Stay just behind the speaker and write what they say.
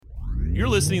You're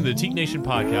listening to the Teak Nation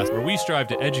podcast, where we strive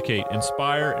to educate,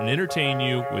 inspire, and entertain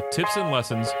you with tips and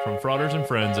lessons from frauders and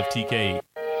friends of TKE.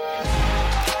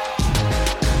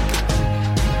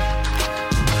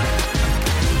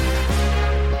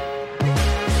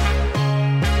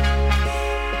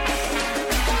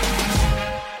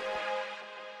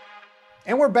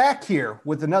 And we're back here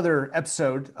with another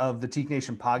episode of the Teak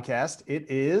Nation podcast. It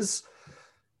is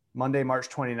Monday, March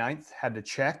 29th. Had to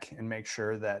check and make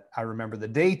sure that I remember the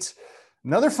date.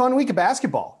 Another fun week of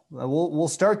basketball. We'll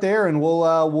start there, and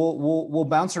we'll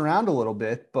bounce around a little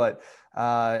bit. But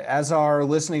as our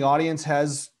listening audience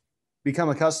has become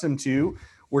accustomed to,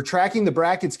 we're tracking the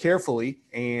brackets carefully,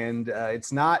 and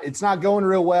it's not going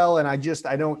real well. And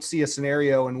I don't see a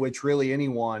scenario in which really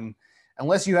anyone,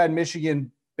 unless you had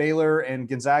Michigan, Baylor, and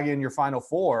Gonzaga in your Final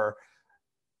Four,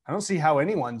 I don't see how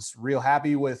anyone's real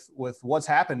happy with what's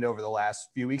happened over the last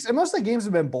few weeks. And most of the games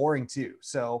have been boring too.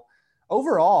 So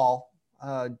overall,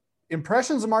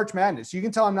 impressions of March Madness, you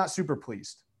can tell I'm not super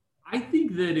pleased. I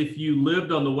think that if you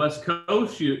lived on the West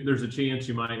Coast, there's a chance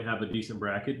you might have a decent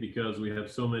bracket because we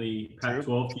have so many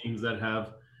Pac-12 teams that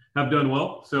have done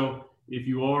well. So if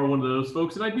you are one of those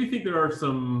folks, and I do think there are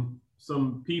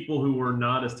some people who are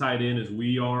not as tied in as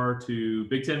we are to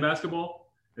Big Ten basketball.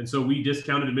 And so we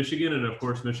discounted Michigan. And of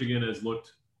course, Michigan has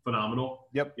looked phenomenal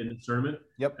in this tournament.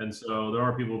 And so there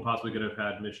are people who possibly could have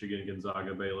had Michigan,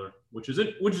 Gonzaga, Baylor, which is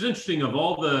interesting. Of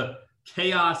all the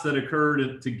chaos that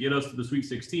occurred to get us to the Sweet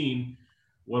 16,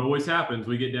 what always happens,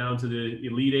 we get down to the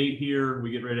Elite Eight here,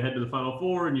 we get ready to head to the Final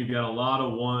Four, and you've got a lot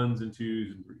of 1s and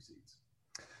 2s and 3 seeds.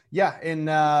 Yeah,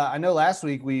 and I know last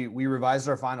week we revised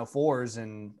our Final Fours,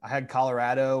 and I had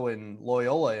Colorado and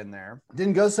Loyola in there.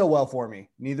 Didn't go so well for me.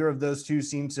 Neither of those two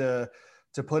seemed to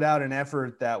put out an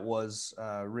effort that was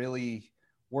really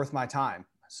worth my time.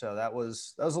 So that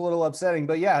was a little upsetting.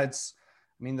 But yeah, the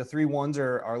 3-1s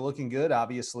are looking good,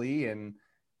 obviously, and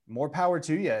more power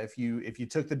to you if you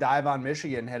took the dive on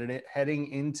Michigan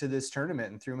heading into this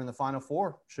tournament and threw them in the Final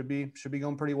Four. Should be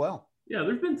going pretty well. Yeah,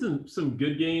 there's been some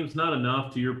good games, not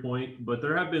enough to your point, but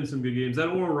there have been some good games. That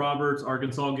Oral Roberts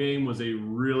Arkansas game was a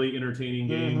really entertaining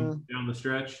game down the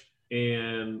stretch.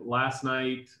 And last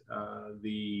night,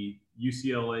 the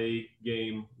UCLA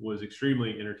game was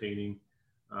extremely entertaining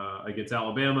against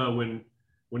Alabama. When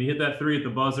he hit that 3 at the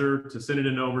buzzer to send it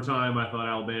into overtime, I thought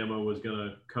Alabama was going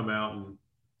to come out and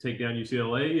take down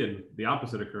UCLA, and the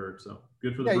opposite occurred. So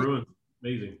good for the Bruins.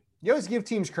 Amazing. You always give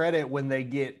teams credit when they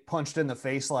get punched in the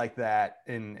face like that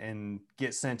and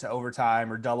get sent to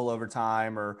overtime or double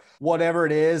overtime or whatever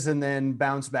it is, and then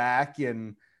bounce back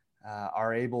and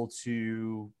are able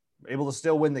to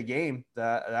still win the game.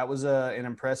 That was an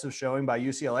impressive showing by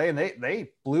UCLA, and they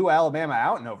blew Alabama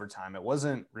out in overtime. It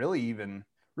wasn't really even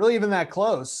that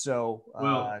close. So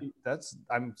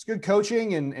it's good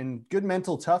coaching and good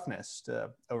mental toughness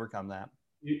to overcome that.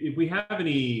 If we have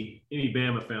any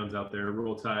Bama fans out there,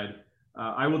 Roll Tide,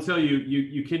 I will tell you,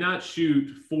 you cannot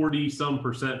shoot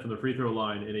 40% from the free throw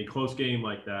line in a close game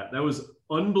like that. That was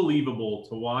unbelievable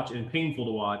to watch and painful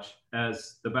to watch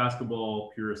as the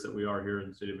basketball purists that we are here in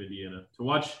the state of Indiana. To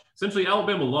watch essentially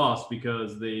Alabama lost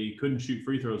because they couldn't shoot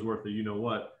free throws worth of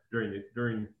you-know-what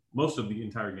during most of the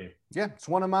entire game. Yeah, it's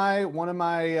one of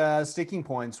my sticking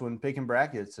points when picking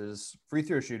brackets is free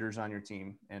throw shooters on your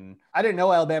team. And I didn't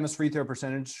know Alabama's free throw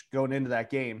percentage going into that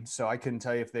game, so I couldn't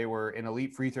tell you if they were an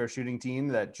elite free throw shooting team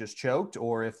that just choked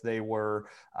or if they were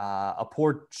a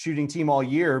poor shooting team all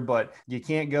year. But you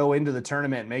can't go into the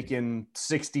tournament making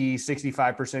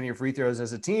 60-65% of your free throws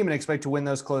as a team and expect to win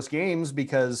those close games,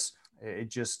 because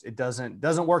it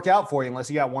doesn't work out for you unless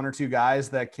you got 1 or 2 guys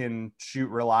that can shoot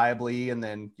reliably, and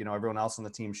then everyone else on the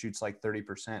team shoots like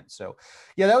 30%. So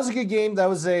yeah, that was a good game. That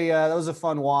was a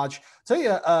fun watch. I'll tell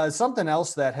you something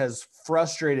else that has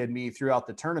frustrated me throughout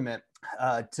the tournament,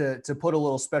 to put a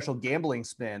little special gambling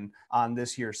spin on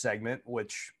this year's segment,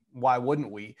 which why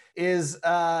wouldn't we, is did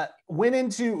a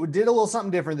little something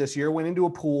different this year. Went into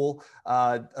a pool,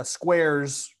 a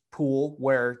squares pool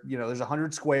where there's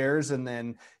 100 squares and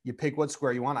then you pick what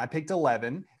square you want. I picked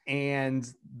 11,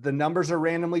 and the numbers are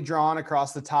randomly drawn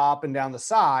across the top and down the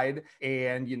side,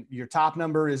 and your top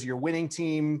number is your winning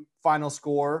team final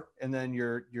score, and then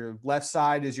your left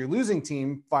side is your losing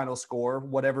team final score.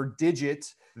 Whatever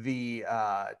digit the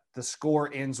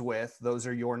score ends with, those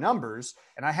are your numbers.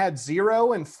 And I had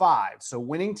 0 and 5, so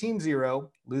winning team 0,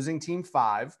 losing team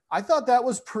 5. I thought that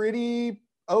was pretty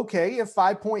okay, a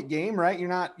 5-point game, right? You're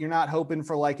not hoping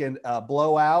for like a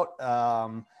blowout.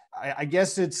 I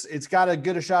guess it's got as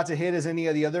good a shot to hit as any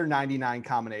of the other 99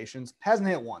 combinations. Hasn't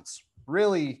hit once.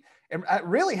 Really, it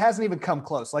really hasn't even come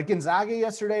close. Like Gonzaga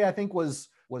yesterday, I think was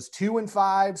was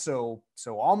 2-5. So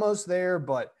almost there,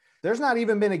 but there's not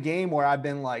even been a game where I've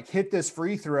been like, hit this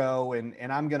free throw and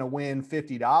I'm going to win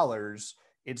 $50.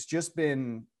 It's just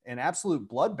been an absolute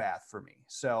bloodbath for me.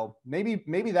 So maybe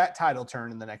that tide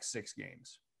turn in the next 6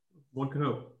 games. One can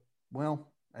hope.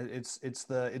 Well, it's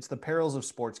the perils of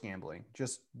sports gambling.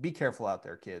 Just be careful out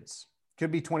there, kids.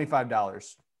 Could be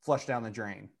 $25 flushed down the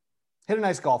drain. Hit a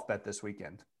nice golf bet this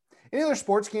weekend. Any other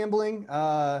sports gambling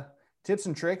tips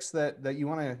and tricks that you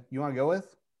want to go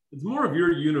with? It's more of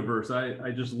your universe.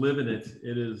 I just live in it.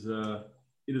 It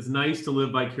is nice to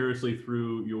live vicariously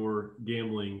through your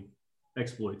gambling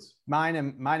exploits. Mine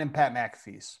and Pat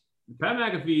McAfee's. Pat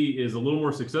McAfee is a little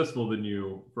more successful than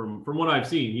you from what I've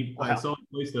seen. I saw he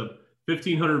placed a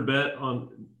 $1,500 bet on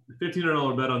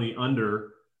the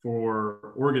under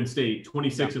for Oregon State,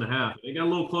 26.5. They got a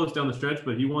little close down the stretch,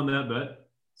 but he won that bet.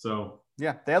 So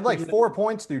yeah, they had like 4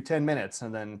 points through 10 minutes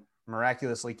and then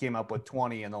miraculously came up with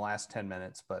 20 in the last 10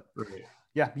 minutes. But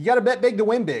yeah, you got to bet big to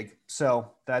win big.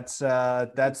 So that's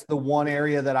the one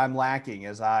area that I'm lacking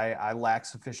is I lack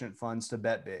sufficient funds to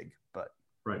bet big. But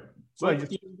right. So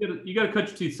you got to cut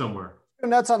your teeth somewhere.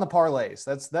 Nuts on the parlays.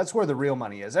 That's where the real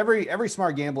money is. Every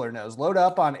smart gambler knows. Load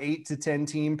up on 8 to 10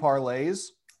 team parlays.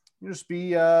 You just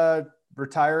be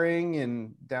retiring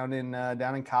and down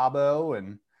in Cabo,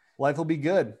 and life will be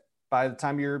good by the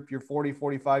time you're 40,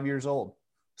 45 years old.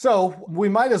 So we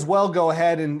might as well go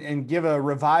ahead and give a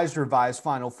revised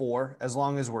Final Four as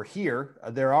long as we're here.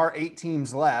 There are 8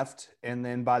 teams left. And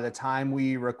then by the time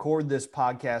we record this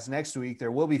podcast next week,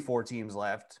 there will be 4 teams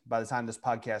left. By the time this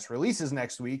podcast releases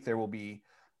next week, there will be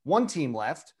 1 team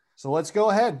left. So let's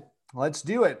go ahead. Let's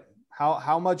do it.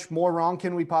 How much more wrong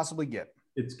can we possibly get?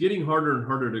 It's getting harder and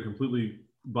harder to completely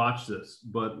botch this,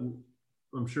 but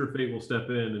I'm sure fate will step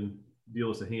in and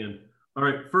deal us a hand. All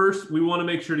right, first, we want to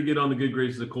make sure to get on the good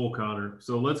graces of Cole Connor.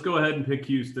 So let's go ahead and pick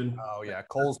Houston. Oh, yeah.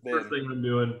 Cole's been first thing I'm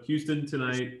doing. Houston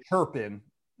tonight. Chirping.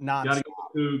 Got to get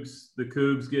the Cougs. The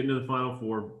Cougs get into the Final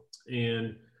Four.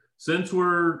 And since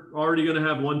we're already going to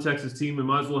have 1 Texas team, we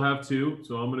might as well have 2.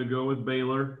 So I'm going to go with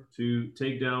Baylor to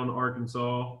take down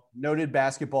Arkansas. Noted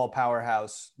basketball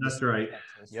powerhouse. That's right.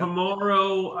 Yep.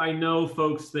 Tomorrow, I know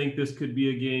folks think this could be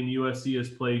a game USC has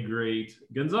played great.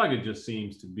 Gonzaga just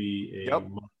seems to be a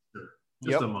monster.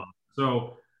 Just a month.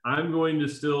 So I'm going to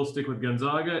still stick with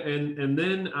Gonzaga. And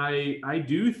then I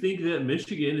do think that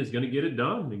Michigan is going to get it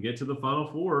done and get to the Final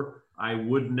Four. I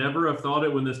would never have thought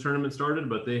it when this tournament started,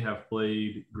 but they have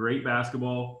played great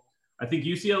basketball. I think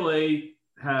UCLA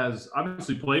has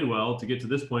obviously played well to get to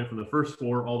this point from the first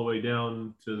 4 all the way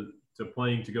down to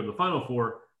playing to go to the Final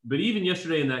Four. But even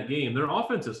yesterday in that game, their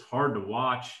offense is hard to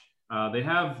watch. They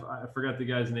have, I forgot the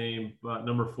guy's name, but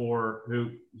number 4,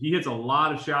 who he hits a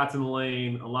lot of shots in the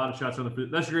lane, a lot of shots on the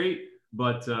foot. That's great,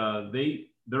 but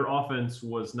their offense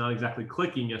was not exactly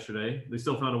clicking yesterday. They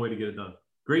still found a way to get it done.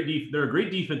 They're a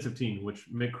great defensive team, which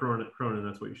Mick Cronin,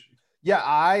 that's what you should. Yeah,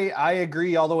 I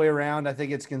agree all the way around. I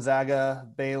think it's Gonzaga,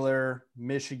 Baylor,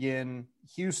 Michigan,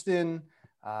 Houston.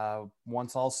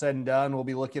 Once all said and done, we'll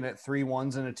be looking at 3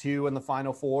 1s and a 2 in the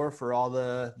Final Four for all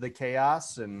the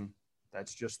chaos, and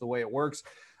that's just the way it works.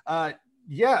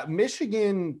 Yeah,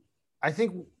 Michigan, I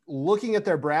think looking at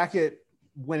their bracket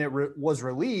when it was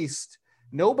released,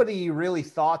 nobody really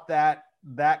thought that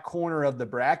corner of the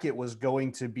bracket was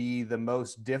going to be the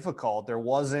most difficult. There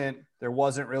wasn't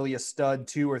really a stud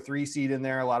 2 or 3 seed in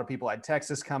there. A lot of people had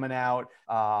Texas coming out,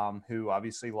 who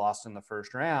obviously lost in the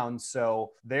first round.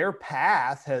 So their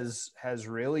path has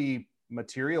really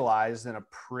materialized in a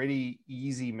pretty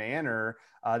easy manner.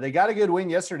 They got a good win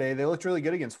yesterday. They looked really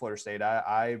good against Florida State.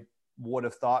 I would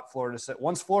have thought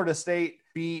once Florida State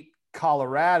beat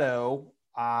Colorado,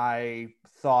 I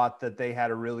thought that they had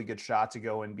a really good shot to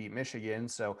go and beat Michigan.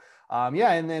 So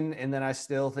yeah. And then I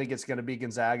still think it's going to be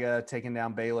Gonzaga taking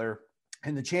down Baylor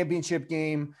in the championship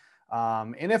game.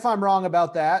 And if I'm wrong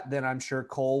about that, then I'm sure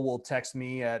Cole will text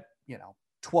me at,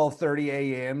 12:30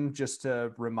 a.m. just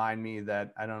to remind me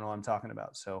that I don't know what I'm talking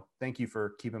about. So thank you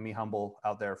for keeping me humble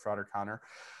out there, Frauder Connor.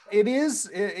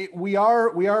 We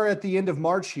are at the end of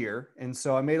March here. And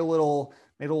so I made a little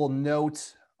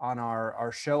note on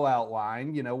our show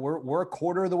outline. We're a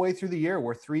quarter of the way through the year.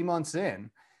 We're 3 months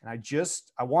in. And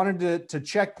I wanted to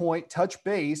checkpoint, touch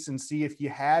base, and see if you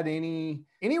had any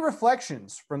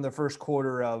reflections from the first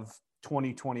quarter of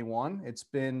 2021. It's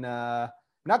been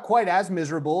not quite as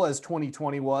miserable as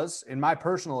 2020 was, in my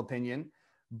personal opinion.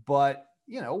 But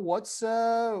what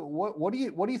do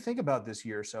you think about this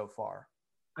year so far?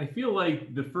 I feel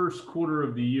like the first quarter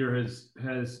of the year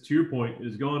has, to your point,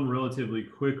 has gone relatively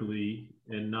quickly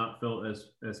and not felt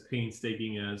as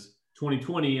painstaking as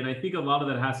 2020. And I think a lot of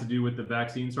that has to do with the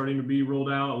vaccine starting to be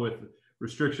rolled out, with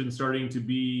restrictions starting to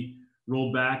be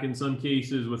rolled back in some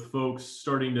cases, with folks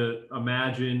starting to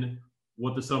imagine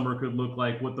what the summer could look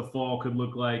like, what the fall could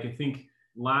look like. I think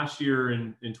last year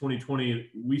in 2020,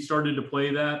 we started to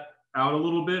play that out a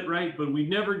little bit, right? But we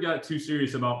never got too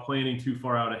serious about planning too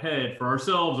far out ahead for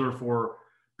ourselves or for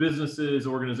businesses,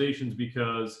 organizations,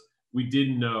 because we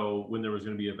didn't know when there was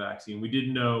going to be a vaccine. We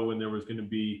didn't know when there was going to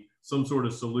be some sort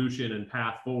of solution and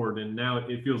path forward. And now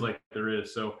it feels like there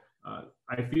is. So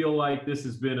I feel like this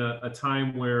has been a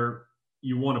time where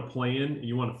you want to plan,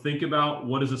 you want to think about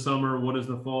what is the summer, what is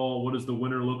the fall, what does the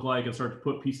winter look like, and start to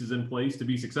put pieces in place to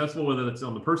be successful, whether that's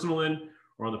on the personal end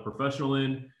or on the professional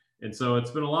end. And so it's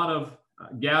been a lot of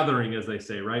gathering, as they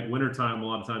say, right? Wintertime, a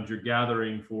lot of times you're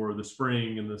gathering for the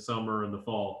spring and the summer and the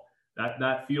fall.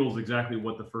 That feels exactly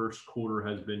what the first quarter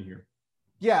has been here.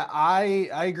 Yeah, I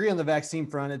agree on the vaccine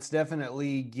front. It's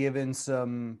definitely given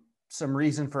some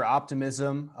reason for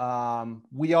optimism.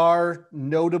 We are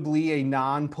notably a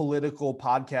non-political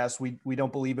podcast. We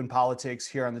don't believe in politics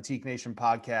here on the Teak Nation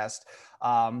podcast.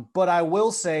 But I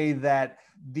will say that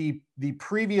the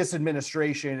previous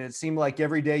administration, it seemed like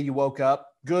every day you woke up,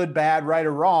 good, bad, right,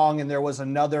 or wrong, and there was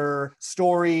another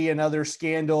story, another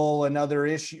scandal, another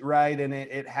issue, right? And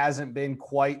it hasn't been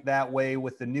quite that way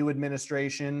with the new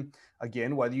administration.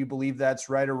 Again, whether you believe that's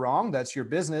right or wrong, that's your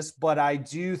business. But I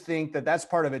do think that that's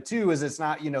part of it too, is it's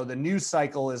not, the news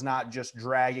cycle is not just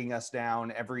dragging us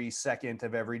down every second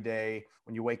of every day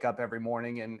when you wake up every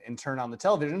morning and turn on the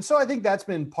television. So I think that's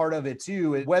been part of it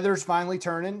too. Weather's finally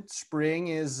turning. Spring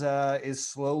is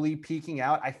slowly peaking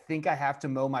out. I think I have to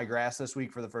mow my grass this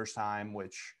week for the first time,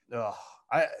 which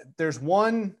there's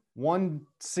one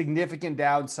significant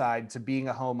downside to being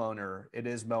a homeowner. It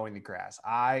is mowing the grass.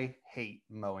 I hate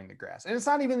mowing the grass. And it's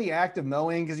not even the act of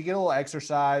mowing, because you get a little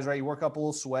exercise, right? You work up a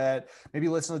little sweat, maybe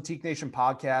listen to the Teak Nation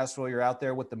podcast while you're out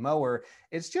there with the mower.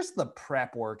 It's just the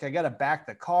prep work. I got to back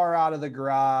the car out of the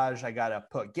garage. I got to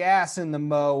put gas in the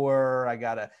mower. I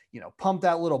got to, pump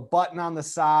that little button on the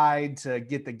side to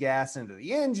get the gas into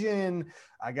the engine.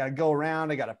 I got to go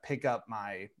around. I got to pick up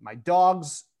my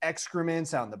dog's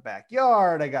excrements out in the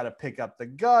backyard. I got to pick up the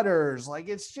gutters. Like,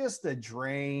 it's just a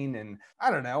drain. And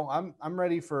I don't know, I'm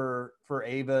ready for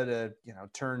Ava to,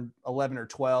 turn 11 or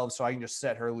 12 so I can just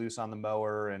set her loose on the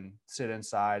mower and sit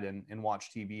inside and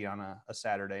watch TV on a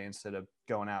Saturday instead of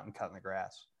going out and cutting the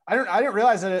grass. I didn't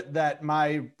realize that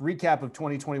my recap of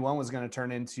 2021 was going to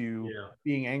turn into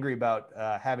being angry about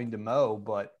having to mow,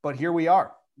 but here we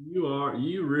are.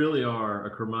 You really are a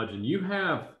curmudgeon. You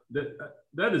have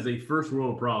that is a first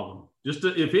world problem.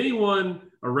 If anyone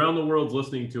around the world's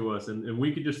listening to us, and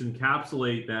we could just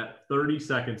encapsulate that 30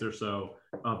 seconds or so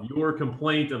of your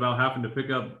complaint about having to pick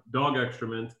up dog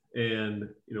excrement and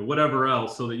whatever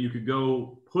else, so that you could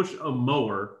go push a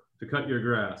mower to cut your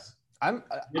grass.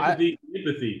 Empathy,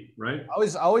 right?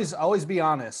 Always be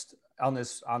honest on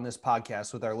this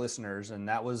podcast with our listeners, and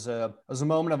that was a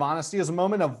moment of honesty. It was a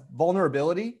moment of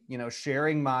vulnerability,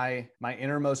 sharing my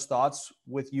innermost thoughts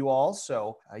with you all.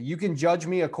 So you can judge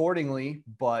me accordingly,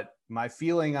 but my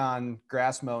feeling on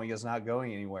grass mowing is not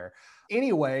going anywhere.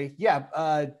 Anyway,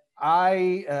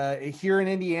 I here in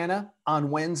Indiana on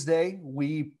Wednesday,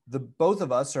 both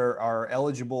of us are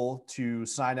eligible to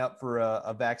sign up for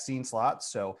a vaccine slot.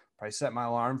 So I set my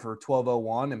alarm for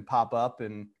 12:01 and pop up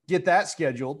and get that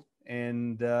scheduled.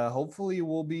 And hopefully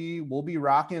we'll be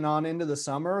rocking on into the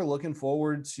summer. Looking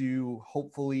forward to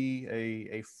hopefully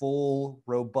a full,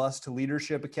 robust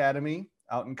leadership academy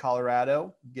out in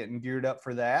Colorado, getting geared up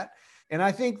for that. And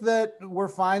I think that we're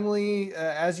finally,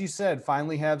 as you said,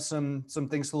 have some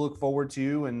things to look forward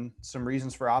to and some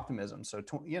reasons for optimism. So,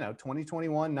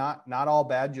 2021, not all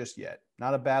bad just yet.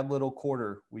 Not a bad little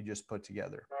quarter we just put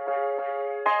together.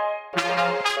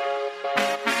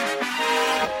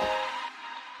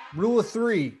 Rule of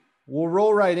three, we'll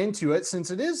roll right into it since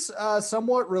it is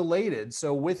somewhat related.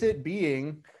 So with it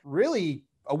being really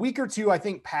a week or two, I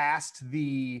think, past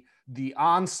the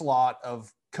onslaught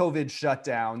of COVID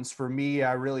shutdowns, for me,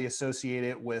 I really associate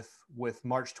it with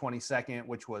March 22nd,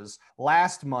 which was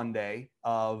last Monday.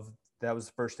 That was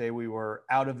the first day we were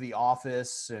out of the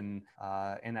office and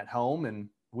at home, and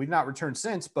we've not returned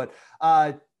since. But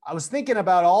I was thinking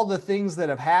about all the things that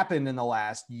have happened in the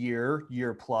last year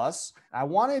plus. I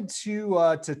wanted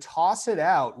to toss it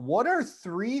out. What are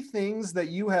 3 things that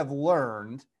you have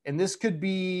learned? And this could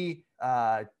be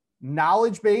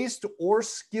knowledge-based or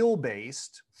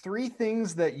skill-based. 3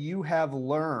 things that you have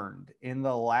learned in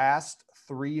the last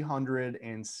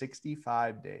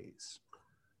 365 days.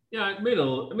 Yeah, I made a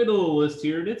little list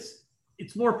here, and it's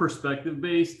more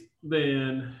perspective-based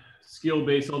than skill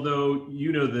base, although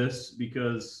you know this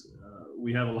because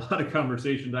we have a lot of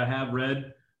conversations. I have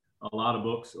read a lot of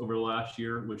books over the last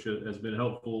year, which has been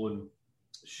helpful and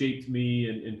shaped me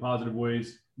in positive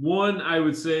ways. One, I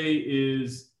would say,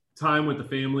 is time with the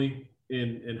family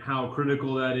and how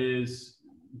critical that is,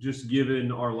 just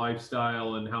given our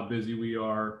lifestyle and how busy we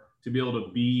are, to be able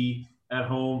to be at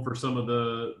home for some of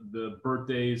the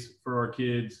birthdays for our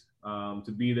kids,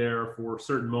 to be there for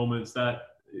certain moments. That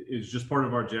is just part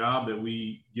of our job, that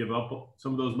we give up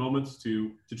some of those moments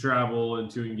to travel and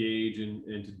to engage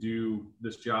and to do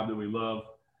this job that we love.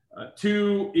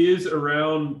 Two is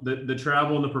around the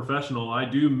travel and the professional. I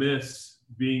do miss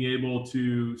being able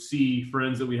to see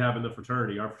friends that we have in the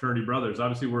fraternity, our fraternity brothers.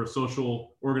 Obviously, we're a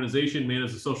social organization. Man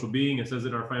is a social being. It says it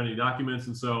in our founding documents.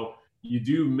 And so you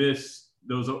do miss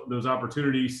those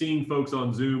opportunities. Seeing folks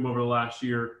on Zoom over the last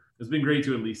year, it's been great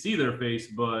to at least see their face,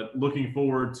 but looking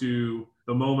forward to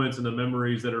the moments and the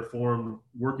memories that are formed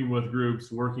working with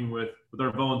groups, working with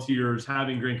our volunteers,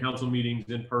 having Grand Council meetings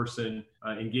in person,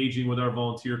 engaging with our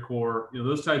volunteer corps,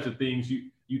 those types of things.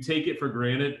 You take it for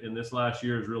granted, and this last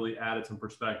year has really added some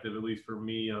perspective, at least for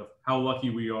me, of how lucky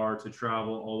we are to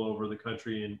travel all over the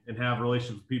country and have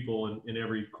relationships with people in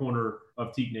every corner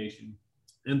of Teke Nation.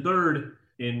 And third,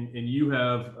 and you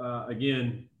have,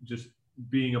 again, just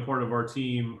being a part of our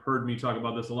team, heard me talk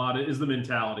about this a lot, is the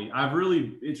mentality.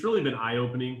 It's really been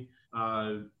eye-opening.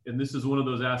 And this is one of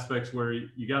those aspects where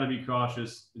you got to be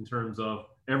cautious in terms of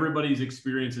everybody's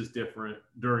experience is different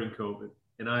during COVID.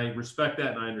 And I respect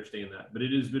that and I understand that. But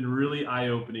it has been really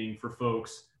eye-opening for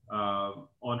folks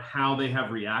on how they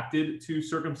have reacted to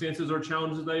circumstances or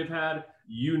challenges they've had.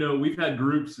 We've had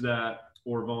groups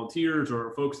or volunteers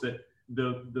or folks that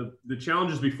the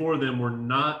challenges before them were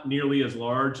not nearly as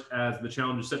large as the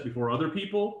challenges set before other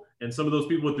people. And some of those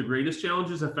people with the greatest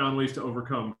challenges have found ways to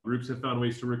overcome. Groups have found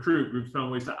ways to recruit. Groups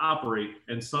found ways to operate.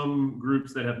 And some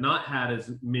groups that have not had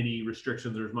as many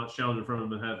restrictions or as much challenge in front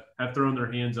of them have thrown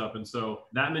their hands up. And so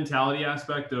that mentality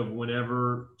aspect of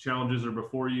whenever challenges are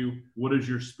before you, what is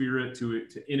your spirit to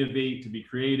innovate, to be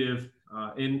creative,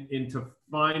 and to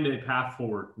find a path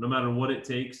forward, no matter what it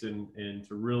takes, and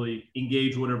to really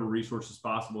engage whatever resources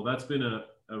possible. That's been a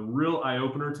real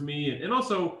eye-opener to me. And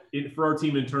also for our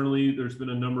team internally, there's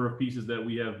been a number of pieces that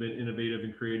we have been innovative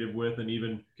and creative with, and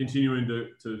even continuing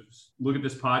to look at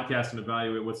this podcast and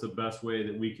evaluate what's the best way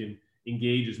that we can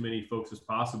engage as many folks as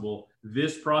possible.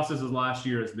 This process of last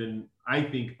year has been, I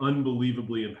think,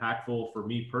 unbelievably impactful for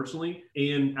me personally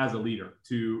and as a leader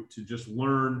to just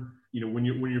learn, when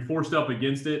you're forced up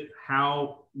against it,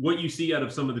 what you see out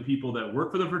of some of the people that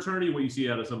work for the fraternity, what you see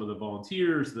out of some of the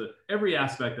volunteers, every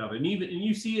aspect of it. And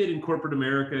you see it in corporate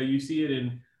America, you see it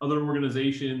in other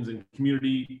organizations and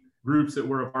community groups that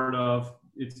we're a part of.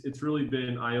 It's really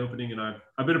been eye-opening, and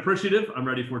I've been appreciative. I'm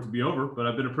ready for it to be over, but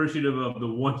I've been appreciative of the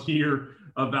 1 year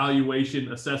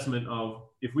evaluation assessment of,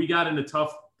 if we got in a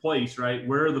tough place, right,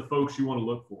 where are the folks you want to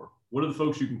look for? What are the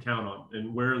folks you can count on?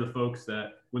 And where are the folks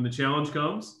that when the challenge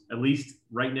comes, at least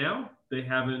right now, they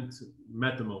haven't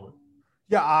met the moment?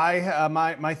 Yeah,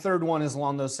 my third one is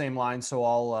along those same lines, so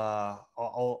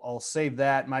I'll save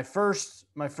that. My first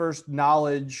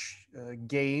knowledge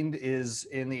gained is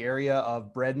in the area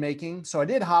of bread making. So I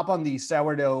did hop on the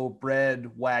sourdough bread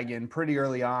wagon pretty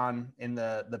early on in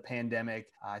the pandemic.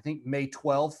 I think May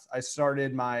 12th, I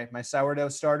started my sourdough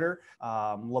starter.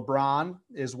 LeBron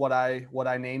is what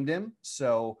I named him.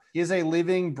 So he is a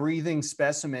living, breathing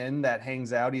specimen that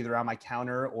hangs out either on my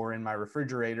counter or in my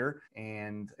refrigerator.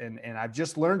 And I've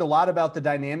just learned a lot about the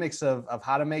dynamics of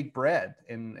how to make bread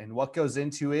and what goes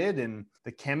into it, and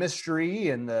the chemistry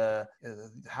and the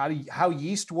how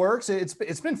yeast works.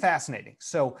 It's been fascinating.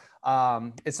 So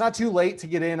it's not too late to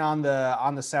get in on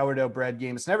the sourdough bread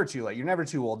game. It's never too late. You're never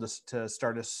too old to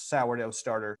start a sourdough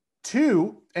starter.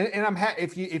 Two, and I'm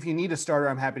if you need a starter,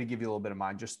 I'm happy to give you a little bit of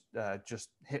mine. Just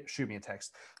shoot me a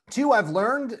text. Two, I've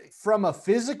learned from a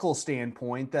physical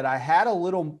standpoint that I had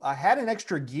an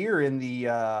extra gear in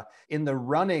the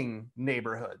running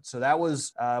neighborhood. So that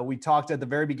was, we talked at the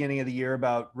very beginning of the year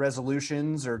about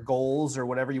resolutions or goals or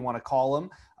whatever you want to call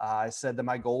them. I said that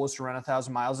my goal was to run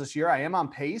 1,000 miles this year. I am on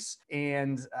pace.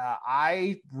 And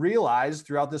I realized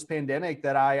throughout this pandemic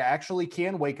that I actually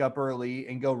can wake up early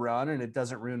and go run, and it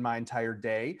doesn't ruin my entire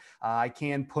day. day. I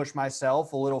can push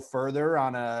myself a little further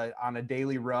on a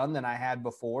daily run than I had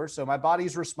before. So my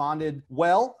body's responded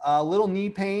well. A little knee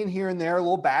pain here and there, a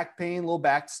little back pain, a little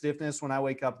back stiffness when I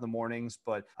wake up in the mornings,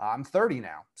 but I'm 30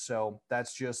 now. So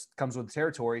that's just comes with the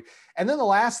territory. And then the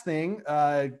last thing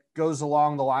goes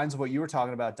along the lines of what you were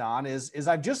talking about, Don, is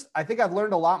I think I've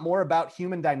learned a lot more about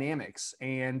human dynamics.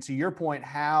 And to your point,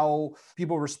 how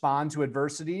people respond to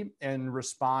adversity and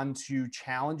respond to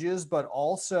challenges, but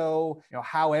also,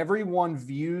 how everyone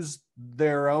views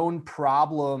their own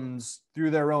problems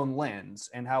through their own lens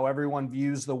and how everyone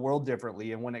views the world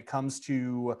differently. And when it comes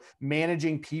to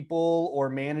managing people or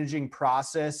managing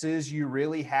processes, you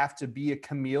really have to be a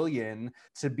chameleon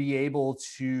to be able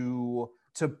to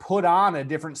put on a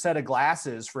different set of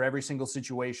glasses for every single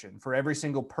situation, for every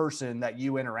single person that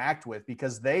you interact with,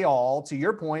 because they all, to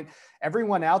your point,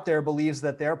 everyone out there believes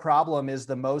that their problem is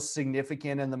the most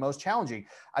significant and the most challenging.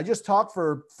 I just talked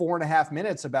for 4.5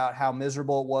 minutes about how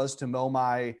miserable it was to mow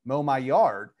my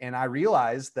yard. And I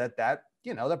realized that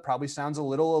probably sounds a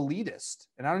little elitist,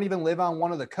 and I don't even live on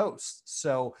one of the coasts.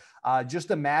 So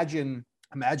just imagine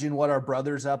what our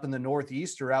brothers up in the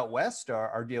Northeast or out West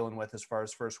are dealing with as far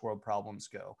as first world problems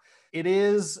go. It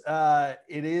is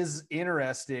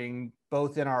interesting,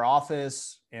 both in our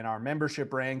office, in our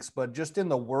membership ranks, but just in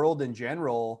the world in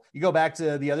general. You go back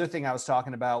to the other thing I was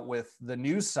talking about with the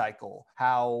news cycle,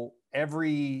 how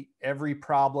every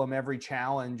problem, every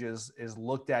challenge is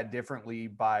looked at differently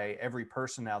by every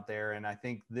person out there. And I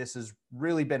think this has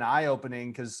really been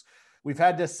eye-opening, because we've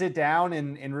had to sit down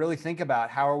and really think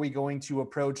about how are we going to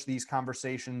approach these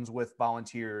conversations with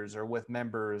volunteers or with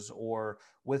members or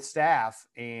with staff.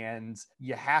 And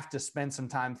you have to spend some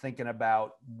time thinking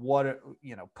about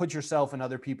put yourself in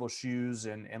other people's shoes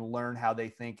and learn how they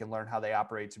think and learn how they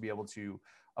operate to be able to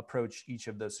approach each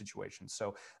of those situations.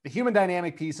 So the human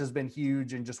dynamic piece has been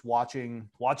huge, and just watching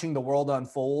the world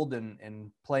unfold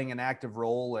and playing an active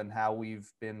role in how we've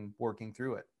been working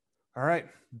through it. All right,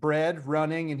 bread,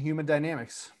 running, and human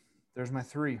dynamics. There's my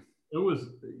 3.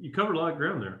 You covered a lot of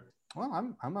ground there.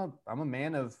 Well, I'm a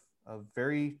man of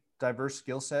very diverse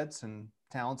skill sets and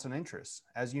talents and interests,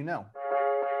 as you know.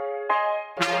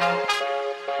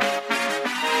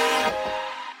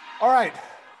 All right,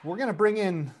 we're gonna bring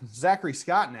in Zachary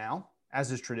Scott now,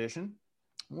 as is tradition.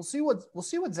 We'll see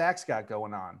what Zach's got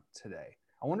going on today.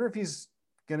 I wonder if he's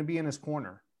gonna be in his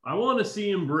corner. I want to see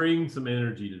him bring some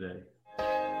energy today.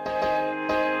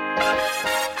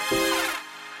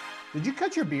 Did you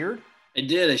cut your beard? I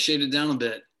did. I shaved it down a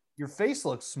bit. Your face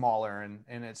looks smaller,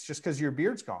 and it's just because your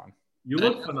beard's gone. You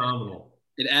look phenomenal.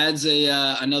 It adds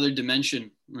another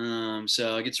dimension.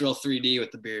 So it gets real 3D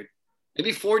with the beard.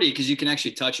 Maybe 4D, because you can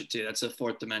actually touch it too. That's a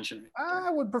 4th dimension. I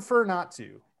would prefer not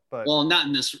to, but not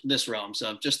in this realm.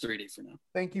 So just 3D for now.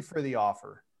 Thank you for the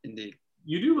offer. Indeed.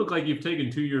 You do look like you've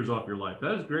taken 2 years off your life.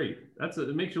 That is great.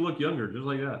 It makes you look younger, just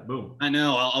like that. Boom. I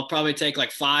know. I'll probably take like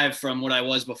 5 from what I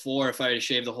was before if I had to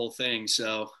shave the whole thing.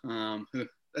 So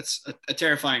that's a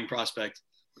terrifying prospect.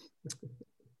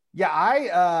 Yeah,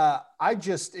 I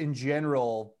just in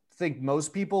general think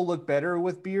most people look better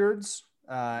with beards.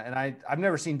 And I've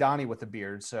never seen Donnie with a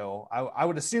beard, so I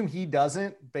would assume he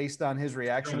doesn't based on his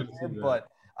reaction. But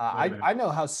I know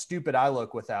how stupid I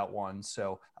look without one.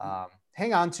 So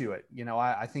hang on to it.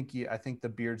 I think the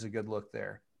beard's a good look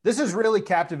there. This is really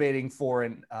captivating for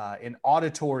an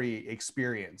auditory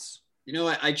experience.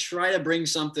 I try to bring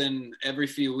something every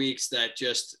few weeks that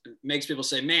just makes people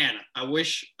say, man, I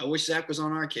wish Zach was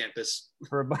on our campus.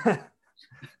 For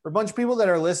a bunch of people that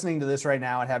are listening to this right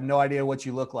now and have no idea what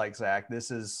you look like, Zach, this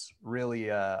is really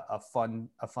a fun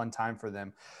time for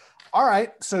them. All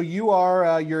right. So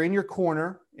you're in your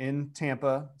corner in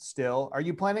Tampa still. Are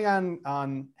you planning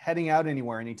on heading out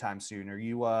anywhere anytime soon? Or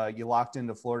you locked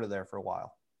into Florida there for a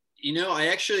while? I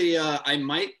actually, I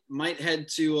might head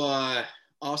to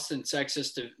Austin,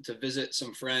 Texas to visit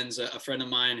some friends. A friend of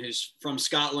mine who's from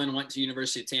Scotland, went to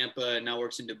University of Tampa and now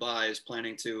works in Dubai, is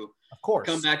planning to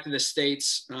come back to the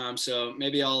States. So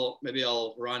maybe I'll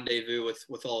rendezvous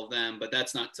with all of them, but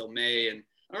that's not till May. And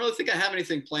I don't really think I have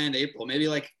anything planned April. Maybe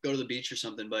like go to the beach or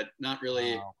something, but not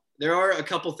really. Wow. There are a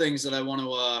couple things that I want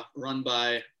to run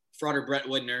by Frauder Brett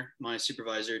Widner, my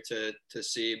supervisor, to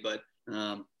see. But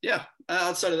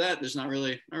outside of that, there's not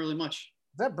really much.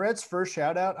 Is that Brett's first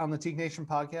shout out on the Teak Nation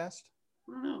podcast?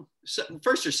 I don't know.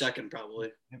 First or second,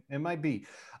 probably. It might be.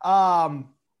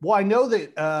 Well, I know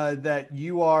that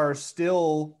you are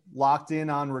still locked in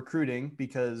on recruiting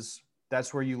because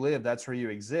that's where you live. That's where you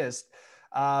exist.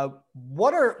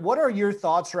 What are your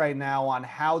thoughts right now on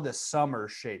how the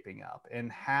summer's shaping up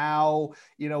and how,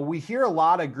 we hear a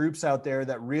lot of groups out there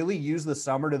that really use the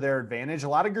summer to their advantage. A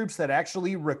lot of groups that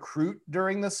actually recruit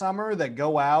during the summer, that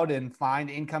go out and find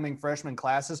incoming freshman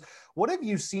classes. What have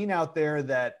you seen out there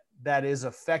that is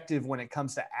effective when it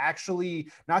comes to actually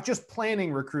not just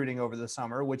planning recruiting over the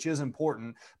summer, which is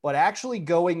important, but actually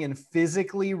going and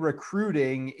physically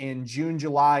recruiting in June,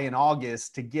 July, and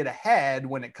August to get ahead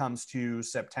when it comes to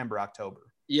September, October?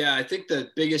 Yeah, I think the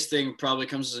biggest thing probably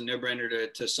comes as a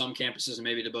no-brainer to some campuses and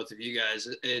maybe to both of you guys.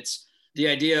 It's the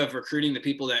idea of recruiting the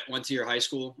people that went to your high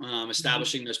school,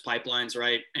 establishing those pipelines,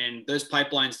 right? And those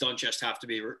pipelines don't just have to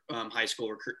be high school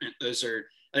recruitment.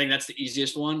 I think that's the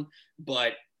easiest one,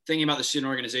 but thinking about the student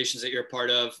organizations that you're a part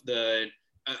of,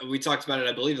 we talked about it,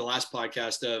 I believe, the last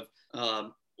podcast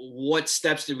of what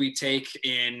steps did we take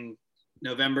in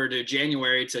November to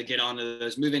January to get onto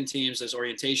those move-in teams, those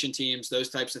orientation teams, those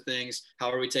types of things.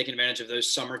 How are we taking advantage of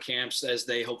those summer camps as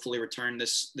they hopefully return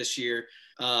this year?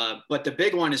 But the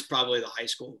big one is probably the high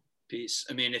school piece.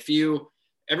 I mean,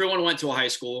 everyone went to a high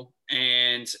school,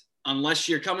 and unless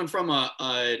you're coming from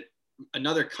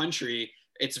another country,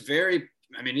 it's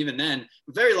even then,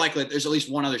 very likely there's at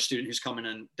least one other student who's coming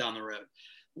in down the road.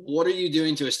 What are you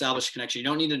doing to establish a connection? You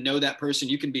don't need to know that person.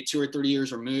 You can be 2 or 3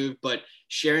 years removed, but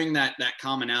sharing that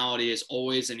commonality is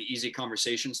always an easy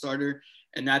conversation starter.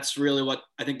 And that's really what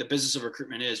I think the business of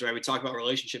recruitment is, right? We talk about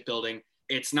relationship building.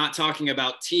 It's not talking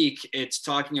about TEAC. It's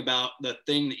talking about the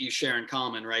thing that you share in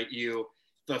common, right?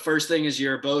 The first thing is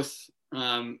you're both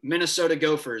Minnesota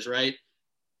Gophers, right?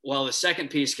 Well, the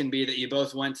second piece can be that you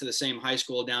both went to the same high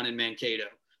school down in Mankato,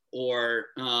 or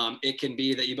it can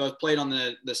be that you both played on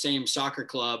the same soccer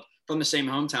club from the same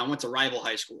hometown, went to rival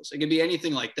high schools. It can be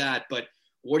anything like that, but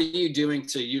what are you doing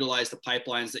to utilize the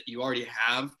pipelines that you already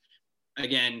have?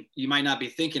 Again, you might not be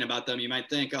thinking about them. You might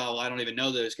think, oh, well, I don't even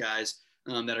know those guys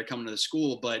that are coming to the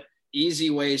school, but easy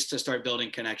ways to start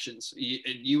building connections.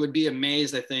 You would be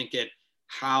amazed, I think, at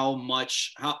how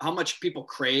much people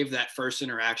crave that first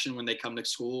interaction when they come to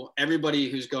school. Everybody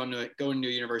who's going to a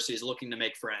university is looking to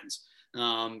make friends.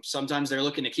 Sometimes they're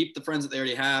looking to keep the friends that they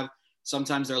already have.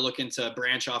 Sometimes they're looking to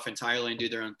branch off entirely and do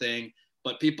their own thing.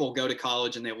 But people go to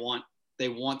college and they want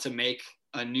to make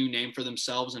a new name for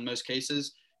themselves in most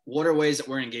cases. What are ways that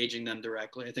we're engaging them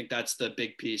directly? I think that's the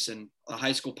big piece. And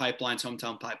high school pipelines,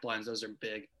 hometown pipelines, those are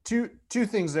big. Two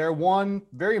things there. One,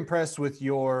 very impressed with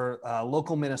your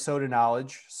local Minnesota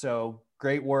knowledge. So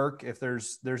great work. If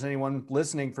there's anyone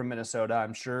listening from Minnesota,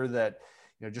 I'm sure that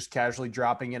just casually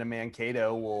dropping in a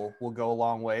Mankato will go a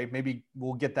long way. Maybe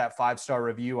we'll get that 5-star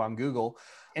review on Google.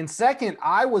 And second,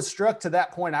 I was struck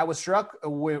when I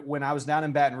was down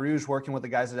in Baton Rouge working with the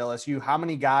guys at LSU, how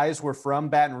many guys were from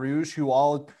Baton Rouge who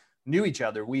all knew each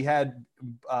other. We had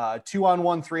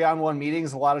 2-on-1, 3-on-1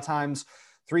 meetings. A lot of times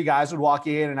 3 guys would walk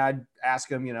in and I'd ask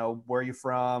them, where are you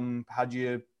from? How'd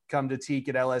you come to TEAC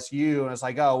at LSU? And it's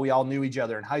like, oh, we all knew each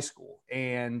other in high school.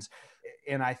 And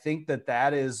I think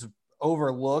that is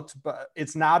overlooked, but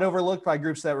it's not overlooked by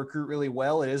groups that recruit really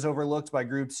well. It is overlooked by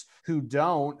groups who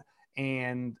don't.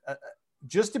 And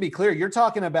just to be clear, you're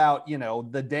talking about,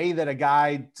 the day that a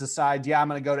guy decides, yeah, I'm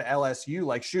going to go to LSU,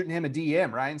 like shooting him a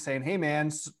DM, right? And saying, hey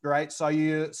man, right. Saw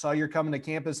you're coming to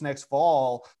campus next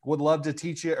fall. Would love to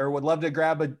teach you, or would love to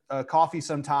grab a coffee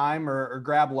sometime or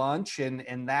grab lunch.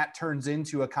 And that turns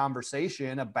into a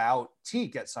conversation about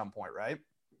TEAC at some point, right?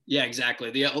 Yeah,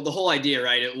 exactly. The whole idea,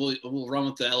 right? We'll run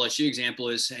with the LSU example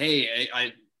is, hey,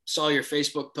 I saw your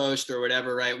Facebook post or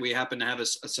whatever, right? We happen to have a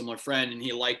similar friend and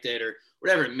he liked it or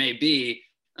whatever it may be.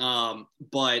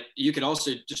 But you could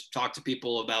also just talk to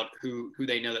people about who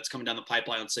they know that's coming down the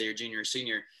pipeline. Let's say you're junior or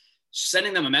senior,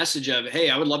 sending them a message of, hey,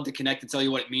 I would love to connect and tell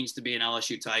you what it means to be an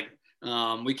LSU Tiger.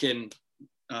 We can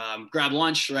grab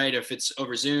lunch, right? If it's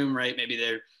over Zoom, right?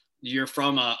 Maybe you're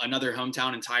from another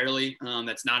hometown entirely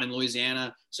that's not in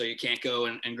Louisiana, so you can't go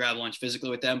and grab lunch physically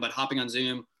with them, but hopping on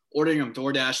Zoom, ordering them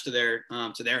DoorDash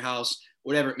to their house,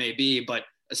 whatever it may be. But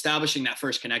establishing that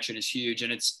first connection is huge,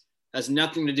 and has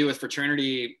nothing to do with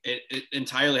fraternity. It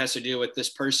entirely has to do with this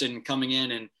person coming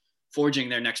in and forging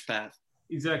their next path.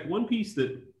 Exactly. One piece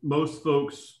that most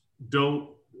folks don't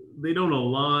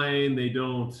align, they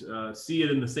don't see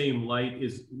it in the same light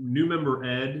is new member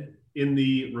ed in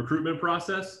the recruitment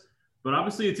process. But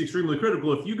obviously it's extremely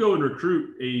critical. If you go and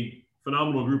recruit a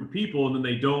phenomenal group of people and then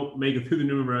they don't make it through the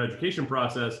new member education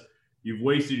process, you've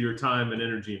wasted your time and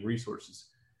energy and resources.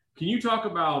 Can you talk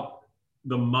about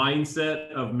the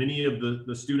mindset of many of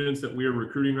the students that we are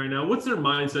recruiting right now? What's their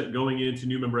mindset going into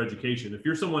new member education? If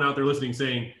you're someone out there listening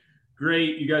saying,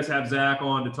 great. You guys have Zach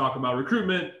on to talk about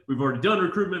recruitment. We've already done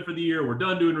recruitment for the year. We're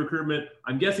done doing recruitment.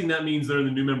 I'm guessing that means they're in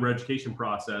the new member education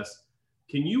process.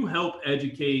 Can you help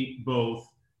educate both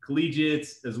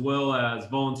collegiates as well as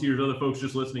volunteers, other folks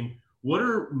just listening? What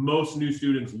are most new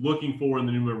students looking for in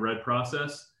the new member ed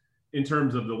process in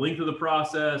terms of the length of the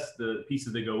process, the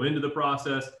pieces that go into the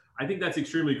process? I think that's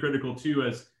extremely critical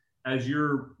too, as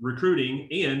you're recruiting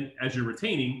and as you're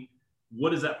retaining.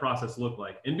 What does that process look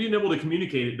like? And being able to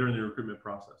communicate it during the recruitment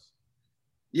process.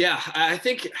 Yeah, I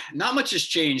think not much has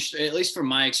changed, at least from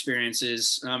my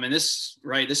experiences. And this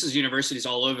is universities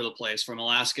all over the place, from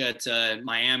Alaska to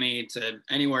Miami to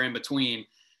anywhere in between.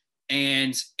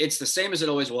 And it's the same as it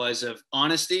always was, of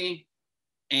honesty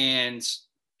and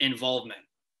involvement.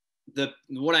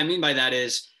 What I mean by that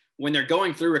is, when they're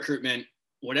going through recruitment,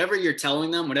 whatever you're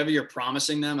telling them, whatever you're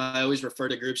promising them, I always refer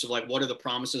to groups of like, what are the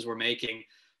promises we're making?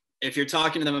 If you're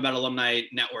talking to them about alumni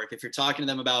network, if you're talking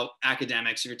to them about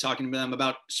academics, if you're talking to them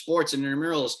about sports and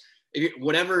intramurals,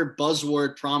 whatever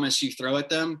buzzword promise you throw at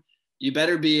them, you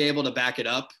better be able to back it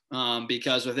up,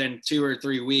 because within 2 or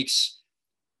 3 weeks,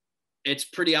 it's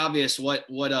pretty obvious what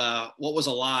was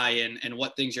a lie and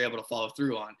what things you're able to follow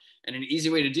through on. And an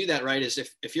easy way to do that, right, is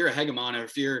if you're a hegemon, or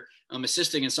if you're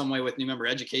assisting in some way with new member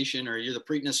education, or you're the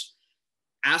Preakness,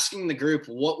 asking the group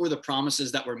what were the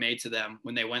promises that were made to them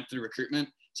when they went through recruitment.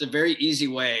 It's a very easy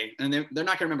way, and they're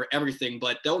not going to remember everything,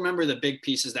 but they'll remember the big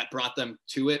pieces that brought them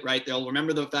to it, right? They'll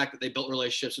remember the fact that they built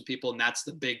relationships with people, and that's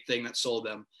the big thing that sold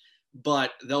them.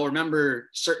 But they'll remember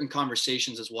certain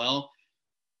conversations as well.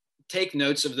 Take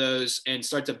notes of those and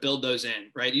start to build those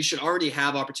in, right? You should already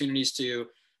have opportunities to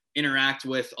interact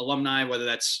with alumni, whether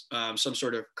that's some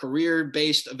sort of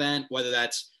career-based event, whether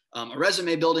that's a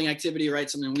resume building activity, right?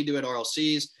 Something we do at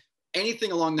RLCs,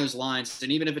 anything along those lines.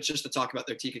 And even if it's just to talk about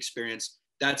their TEAC experience,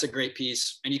 that's a great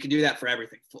piece. And you can do that for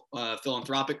everything.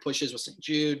 Philanthropic pushes with St.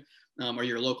 Jude, or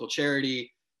your local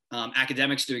charity,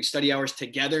 academics doing study hours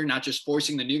together, not just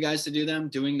forcing the new guys to do them,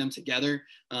 doing them together,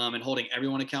 and holding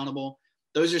everyone accountable.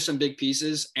 Those are some big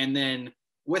pieces. And then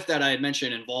with that, I had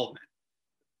mentioned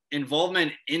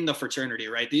involvement in the fraternity,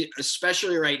 right?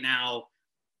 Especially right now,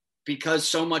 because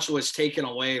so much was taken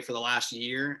away for the last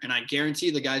year. And I guarantee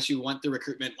the guys who went through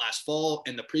recruitment last fall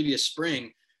and the previous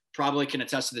spring probably can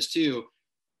attest to this too.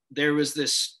 There was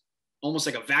this almost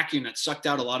like a vacuum that sucked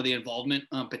out a lot of the involvement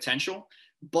potential,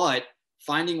 but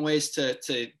finding ways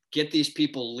to get these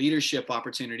people leadership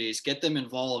opportunities, get them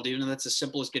involved, even though that's as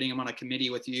simple as getting them on a committee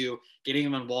with you, getting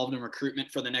them involved in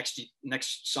recruitment for the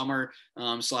next summer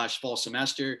 / fall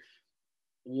semester,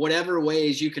 whatever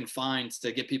ways you can find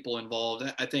to get people involved.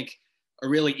 I think a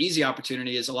really easy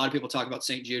opportunity is, a lot of people talk about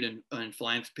St. Jude and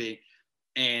philanthropy,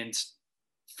 and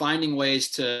finding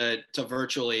ways to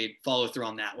virtually follow through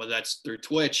on that, whether that's through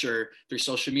Twitch or through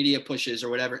social media pushes or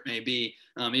whatever it may be.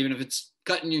 Even if it's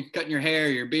cutting your hair,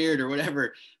 your beard, or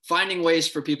whatever, finding ways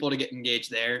for people to get engaged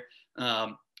there.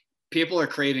 People are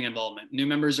craving involvement. New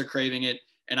members are craving it.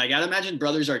 And I got to imagine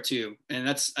brothers are too. And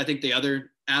that's, I think, the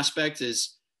other aspect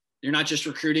is, you're not just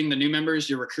recruiting the new members,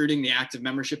 you're recruiting the active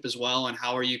membership as well. And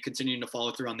how are you continuing to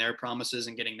follow through on their promises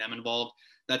and getting them involved?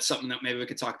 That's something that maybe we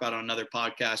could talk about on another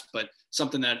podcast, but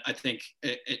something that I think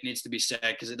it needs to be said,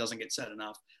 because it doesn't get said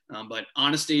enough. But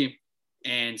honesty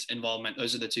and involvement,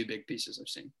 those are the two big pieces I've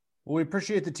seen. Well, we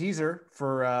appreciate the teaser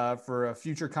for a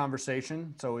future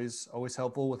conversation. It's always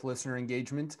helpful with listener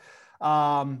engagement.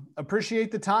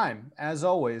 Appreciate the time, as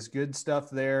always. Good stuff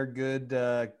there.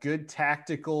 Good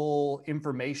tactical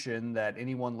information that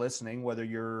anyone listening, whether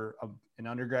you're an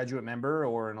undergraduate member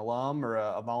or an alum or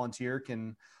a volunteer,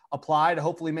 can apply to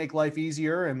hopefully make life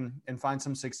easier and find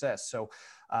some success. So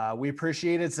we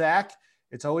appreciate it, Zach.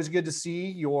 It's always good to see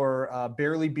your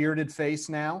barely bearded face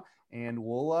now, and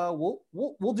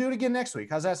we'll do it again next week.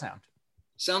 How's that sound?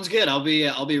 Sounds good. I'll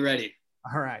be ready.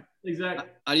 All right. Exactly.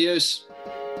 Adios.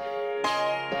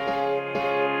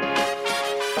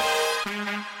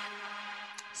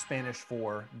 Spanish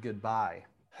for goodbye.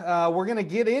 We're going to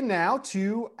get in now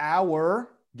to our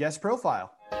guest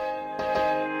profile.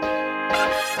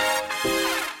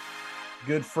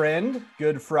 Good friend,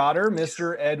 good frauder,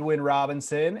 Mr. Edwin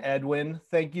Robinson. Edwin,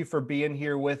 thank you for being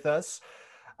here with us.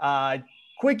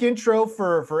 Quick intro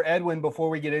for Edwin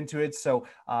before we get into it. So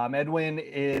Edwin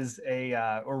is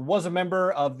was a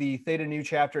member of the Theta Nu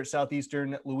chapter at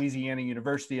Southeastern Louisiana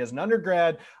University as an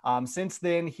undergrad. Since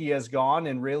then, he has gone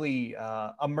and really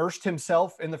immersed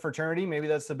himself in the fraternity. Maybe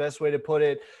that's the best way to put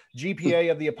it. GPA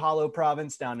of the Apollo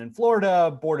province down in Florida,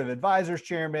 Board of Advisors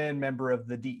chairman, member of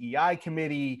the DEI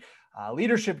committee,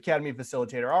 Leadership Academy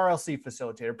facilitator, RLC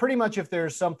facilitator. Pretty much if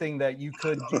there's something that you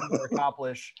could do or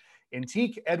accomplish in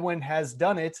TEAC, Edwin has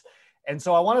done it. And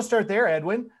so I want to start there,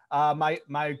 Edwin.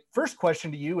 My first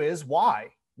question to you is why?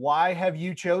 Why have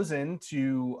you chosen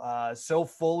to so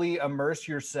fully immerse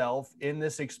yourself in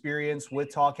this experience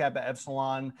with Tau Kappa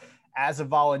Epsilon as a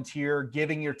volunteer,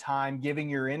 giving your time, giving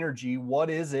your energy? What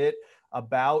is it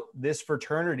about this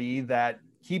fraternity that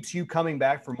keeps you coming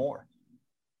back for more?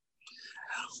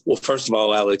 Well, first of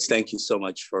all, Alex, thank you so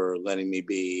much for letting me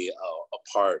be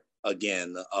a part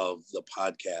again of the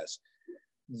podcast.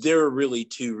 There are really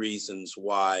two reasons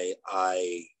why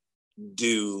I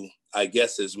do, I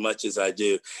guess, as much as I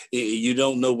do. You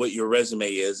don't know what your resume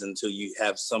is until you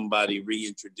have somebody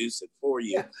reintroduce it for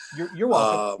you. Yeah, you're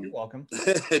welcome. You're welcome.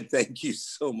 Thank you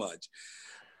so much.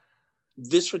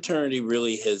 This fraternity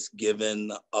really has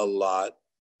given a lot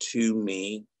to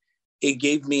me. It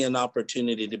gave me an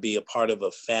opportunity to be a part of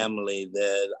a family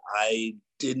that I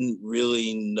didn't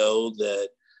really know that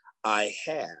I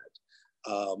had,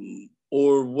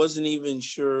 or wasn't even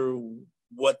sure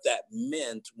what that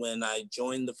meant when I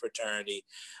joined the fraternity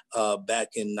back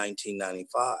in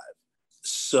 1995.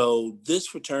 So this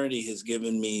fraternity has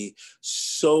given me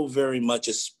so very much,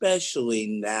 especially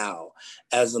now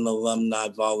as an alumni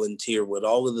volunteer, with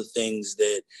all of the things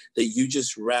that you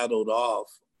just rattled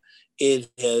off.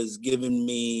 It has given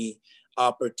me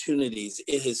opportunities.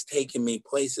 It has taken me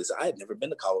places. I had never been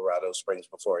to Colorado Springs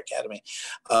before Academy.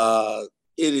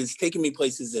 It has taken me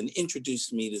places and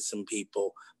introduced me to some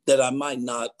people that I might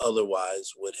not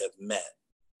otherwise would have met.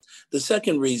 The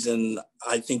second reason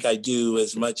I think I do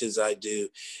as much as I do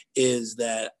is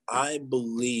that I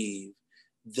believe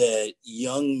that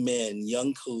young men,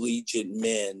 young collegiate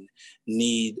men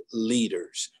need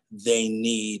leaders. They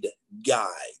need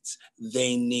guides.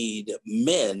 They need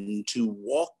men to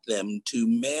walk them to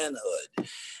manhood.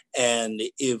 And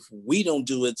if we don't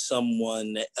do it,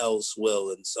 someone else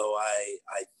will. And so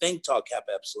I thank Tau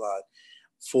Kappa Epsilon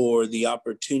for the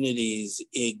opportunities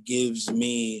it gives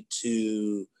me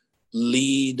to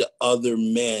lead other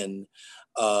men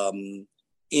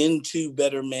into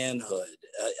better manhood.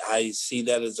 I see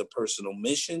that as a personal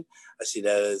mission. I see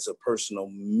that as a personal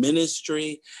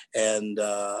ministry. And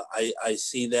I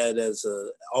see that as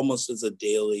almost as a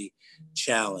daily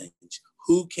challenge.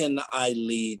 Who can I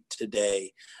lead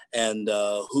today? And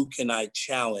who can I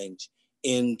challenge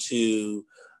into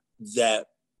that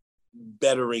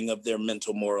bettering of their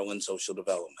mental, moral, and social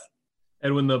development?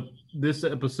 Edwin, this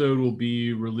episode will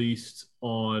be released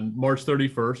on March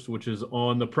 31st, which is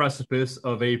on the precipice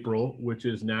of April, which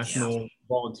is National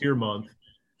Volunteer Month.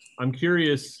 I'm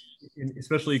curious,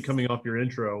 especially coming off your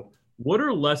intro, what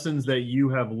are lessons that you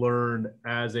have learned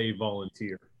as a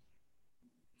volunteer?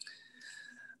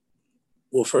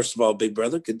 Well, first of all, big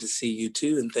brother, good to see you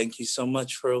too. And thank you so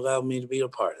much for allowing me to be a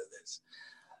part of this.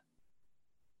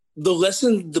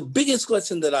 The biggest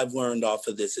lesson that I've learned off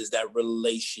of this is that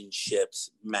relationships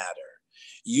matter.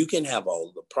 You can have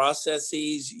all the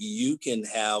processes, you can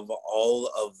have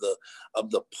all of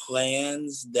the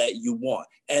plans that you want.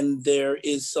 And there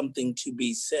is something to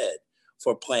be said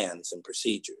for plans and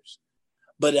procedures.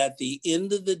 But at the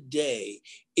end of the day,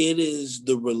 it is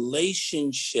the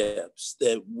relationships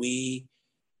that we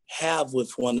have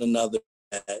with one another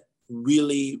that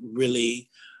really, really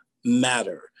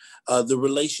matter. The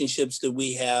relationships that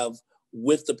we have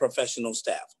with the professional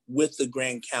staff, with the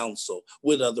Grand Council,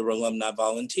 with other alumni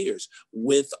volunteers,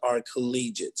 with our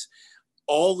collegiates.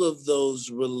 All of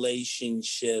those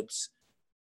relationships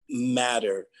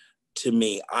matter to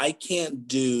me. I can't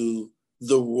do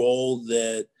the role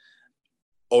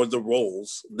or the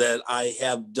roles that I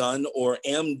have done or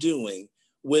am doing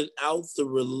without the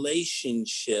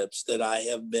relationships that I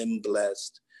have been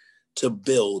blessed to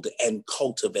build and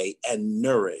cultivate and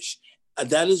nourish.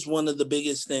 That is one of the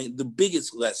biggest things, the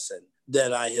biggest lesson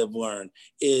that I have learned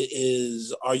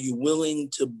is, are you willing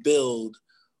to build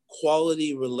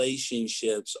quality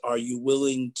relationships? Are you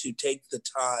willing to take the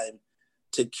time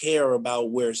to care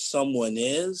about where someone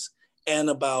is and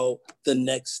about the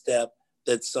next step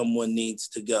that someone needs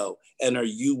to go? And are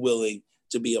you willing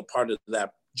to be a part of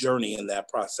that journey and that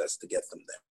process to get them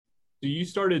there? So you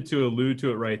started to allude to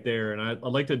it right there, and I'd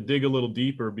like to dig a little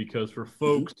deeper, because for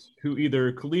folks who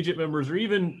either collegiate members or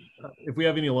even if we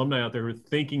have any alumni out there who are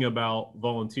thinking about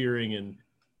volunteering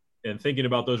and thinking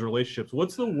about those relationships,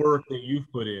 what's the work that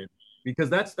you've put in? Because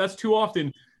that's too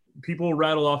often people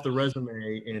rattle off the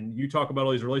resume and you talk about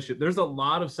all these relationships. There's a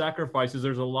lot of sacrifices.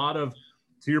 There's a lot of,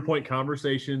 to your point,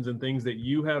 conversations and things that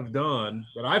you have done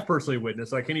that I've personally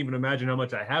witnessed. I can't even imagine how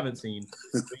much I haven't seen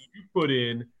that you put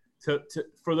in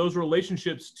for those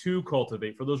relationships to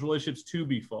cultivate, for those relationships to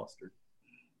be fostered.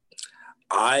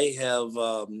 I have,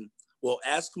 well,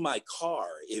 ask my car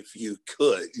if you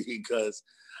could, because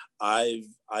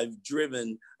I've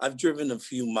driven a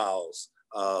few miles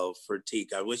for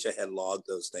Teak. I wish I had logged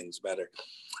those things better.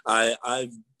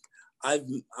 I've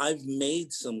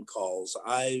made some calls.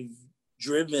 I've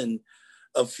driven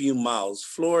a few miles.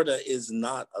 Florida is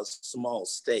not a small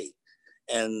state,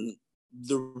 and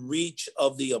the reach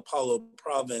of the Apollo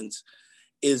province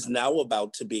is now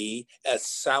about to be as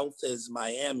south as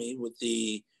Miami with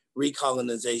the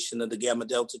recolonization of the Gamma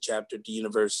Delta chapter at the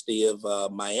University of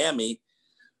Miami,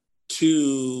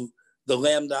 to the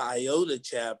Lambda Iota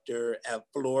chapter at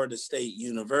Florida State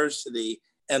University,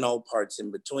 and all parts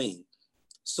in between.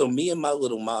 So me and my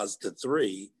little Mazda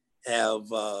 3 have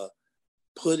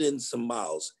put in some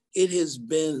miles. It has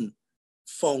been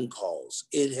phone calls.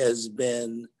 It has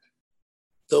been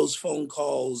those phone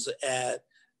calls at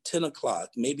 10 o'clock,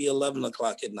 maybe 11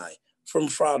 o'clock at night, from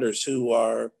frauders who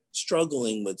are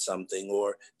struggling with something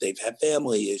or they've had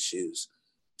family issues.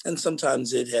 And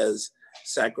sometimes it has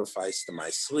sacrificed my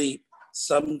sleep.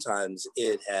 Sometimes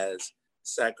it has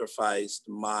sacrificed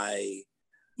my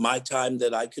time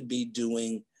that I could be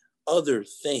doing other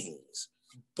things.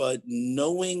 But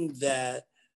knowing that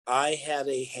I had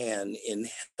a hand in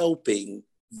helping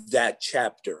that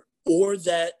chapter or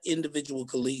that individual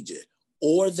collegiate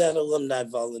or that alumni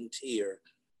volunteer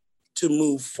to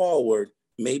move forward,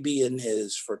 maybe in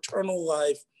his fraternal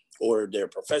life or their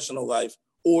professional life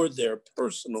or their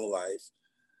personal life,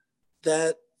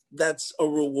 that's a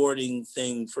rewarding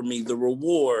thing for me. The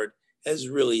reward has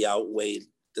really outweighed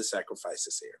the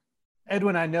sacrifices here.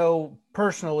 Edwin, I know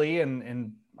personally,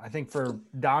 and I think for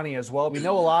Donnie as well, we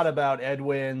know a lot about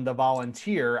Edwin, the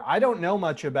volunteer. I don't know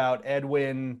much about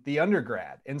Edwin, the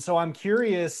undergrad. And so I'm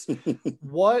curious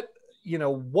what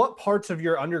parts of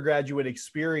your undergraduate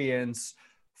experience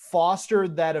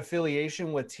fostered that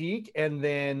affiliation with Teak and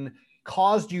then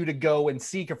caused you to go and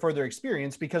seek a further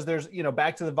experience? Because there's,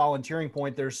 back to the volunteering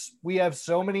point, we have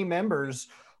so many members,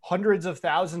 hundreds of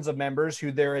thousands of members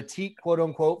who they're a Teak, quote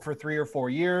unquote, for 3 or 4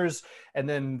 years. And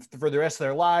then for the rest of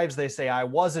their lives, they say, I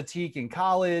was a Teak in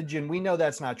college. And we know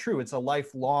that's not true. It's a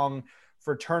lifelong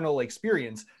fraternal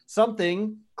experience.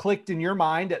 Something clicked in your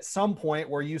mind at some point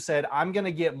where you said, I'm going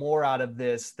to get more out of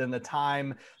this than the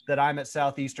time that I'm at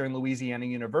Southeastern Louisiana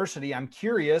University. I'm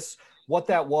curious what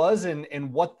that was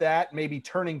and what that maybe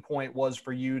turning point was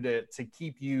for you to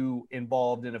keep you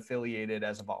involved and affiliated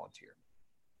as a volunteer.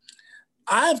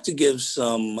 I have to give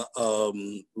some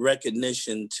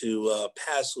recognition to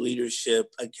past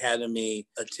Leadership Academy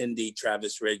attendee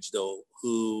Travis Ridgedale,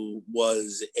 who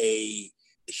was a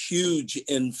huge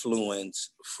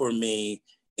influence for me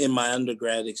in my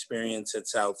undergrad experience at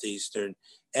Southeastern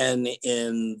and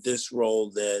in this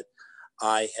role that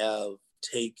I have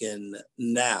taken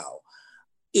now.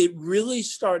 It really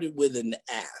started with an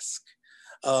ask.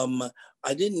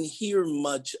 I didn't hear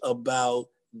much about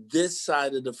this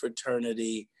side of the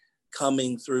fraternity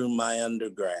coming through my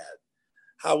undergrad.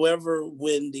 However,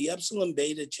 when the Epsilon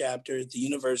Beta chapter at the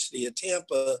University of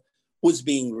Tampa was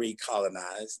being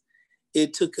recolonized,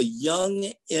 it took a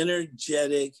young,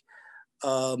 energetic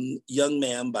young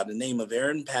man by the name of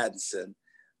Aaron Pattinson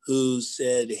who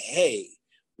said, hey,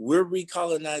 we're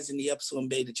recolonizing the Epsilon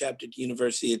Beta chapter at the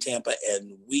University of Tampa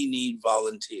and we need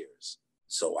volunteers.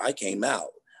 So I came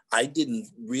out. I didn't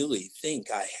really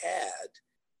think I had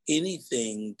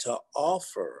anything to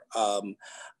offer.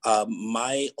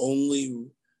 My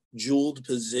only jeweled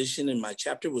position in my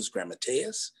chapter was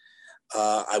grammateus.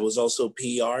 I was also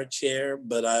PR chair,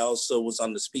 but I also was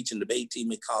on the speech and debate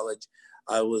team at college.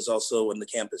 I was also on the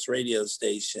campus radio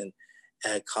station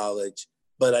at college,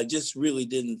 but I just really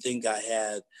didn't think I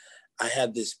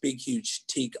had this big, huge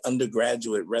Teak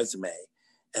undergraduate resume,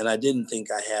 and I didn't think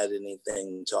I had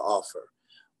anything to offer.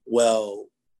 Well,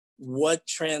 what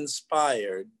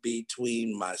transpired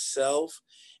between myself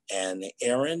and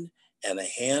Aaron and a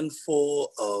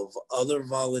handful of other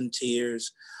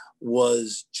volunteers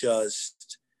was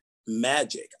just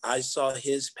magic. I saw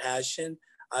his passion.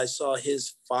 I saw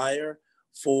his fire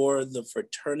for the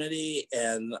fraternity,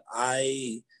 and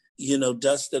I,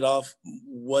 dusted off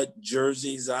what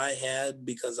jerseys I had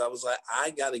because I was like, I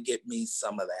got to get me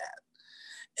some of that.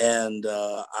 And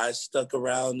I stuck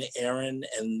around Aaron.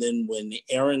 And then when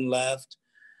Aaron left,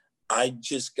 I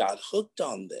just got hooked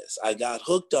on this. I got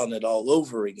hooked on it all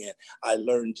over again. I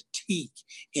learned Teak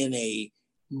in a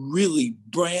really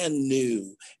brand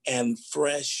new and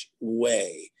fresh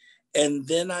way. And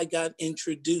then I got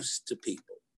introduced to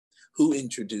people who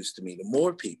introduced me to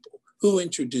more people, who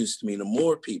introduced me to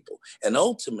more people. And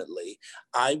ultimately,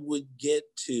 I would get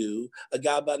to a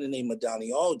guy by the name of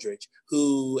Donnie Aldrich,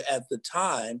 who at the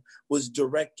time was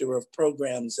director of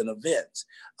programs and events,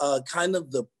 kind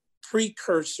of the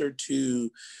precursor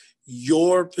to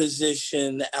your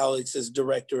position, Alex, as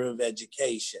director of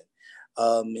education.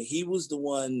 He was the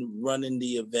one running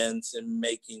the events and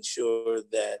making sure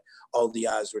that all the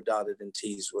I's were dotted and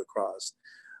T's were crossed,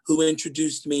 who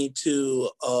introduced me to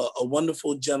a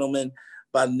wonderful gentleman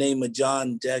by the name of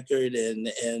John Deckard.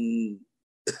 And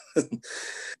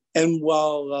and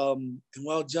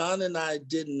while John and I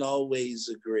didn't always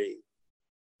agree,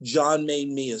 John made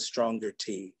me a stronger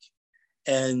Teague,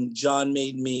 and John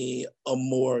made me a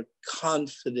more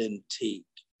confident Teague.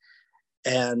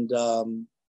 And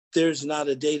there's not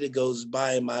a day that goes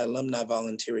by in my alumni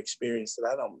volunteer experience that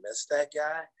I don't miss that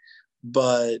guy.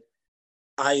 But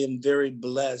I am very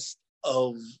blessed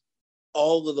of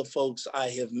all of the folks I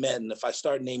have met. And if I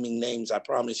start naming names, I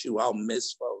promise you I'll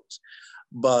miss folks.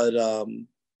 But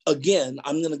again,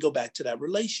 I'm going to go back to that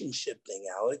relationship thing,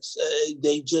 Alex.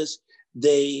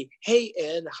 Hey,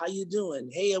 Ed, how you doing?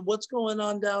 Hey, Ed, what's going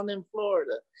on down in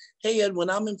Florida? Hey, Ed, when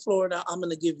I'm in Florida, I'm going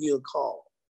to give you a call.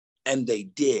 And they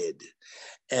did.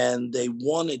 And they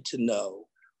wanted to know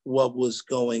what was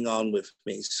going on with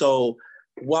me. So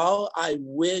while I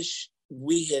wish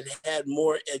we had had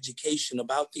more education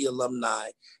about the alumni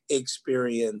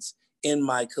experience in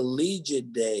my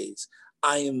collegiate days,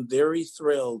 I am very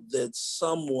thrilled that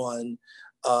someone,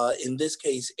 in this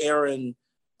case, Aaron,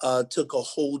 took a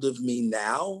hold of me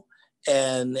now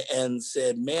and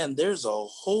said, man, there's a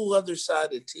whole other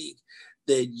side of Teague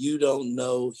that you don't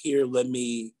know. Here, let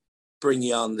me bring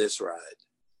you on this ride.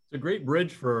 It's a great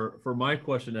bridge for my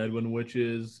question, Edwin, which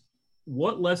is,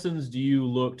 what lessons do you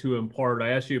look to impart? I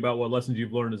asked you about what lessons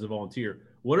you've learned as a volunteer.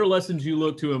 What are lessons you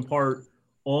look to impart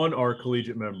on our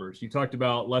collegiate members? You talked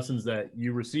about lessons that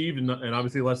you received and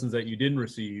obviously lessons that you didn't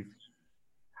receive.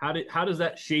 How does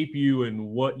that shape you and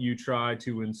what you try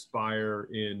to inspire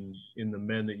in the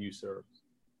men that you serve?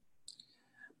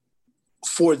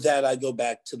 For that, I go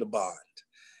back to the bond.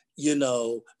 You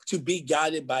know, to be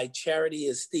guided by charity,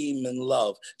 esteem, and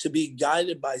love, to be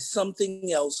guided by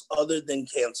something else other than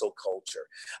cancel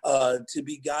culture, to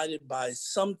be guided by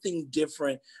something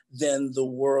different than the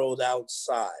world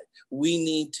outside. We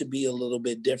need to be a little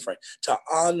bit different, to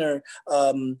honor,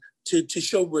 to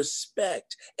show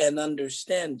respect and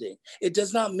understanding. It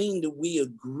does not mean that we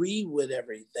agree with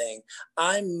everything.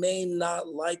 I may not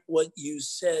like what you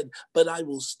said, but I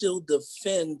will still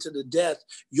defend to the death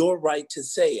your right to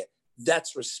say it.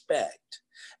 That's respect.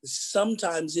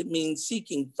 Sometimes it means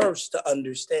seeking first to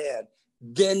understand,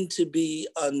 then to be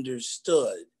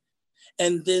understood.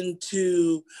 And then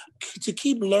to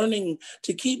keep learning,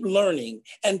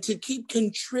 and to keep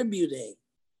contributing.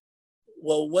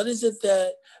 Well, what is it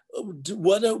that,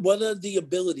 what are the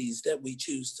abilities that we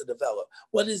choose to develop?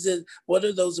 What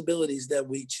are those abilities that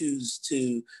we choose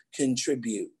to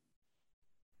contribute?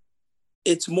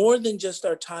 It's more than just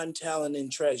our time, talent,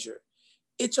 and treasure.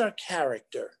 It's our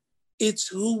character. It's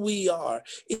who we are.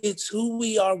 It's who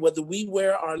we are, whether we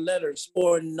wear our letters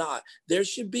or not. There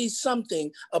should be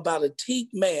something about a Teague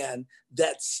man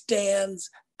that stands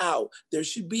out. There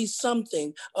should be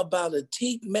something about a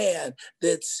Teague man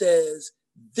that says,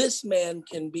 this man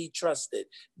can be trusted.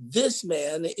 This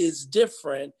man is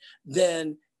different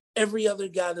than every other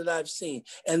guy that I've seen.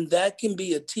 And that can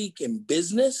be a Teague in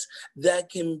business. That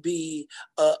can be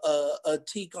a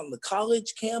Teague on the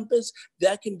college campus.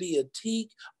 That can be a Teague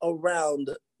around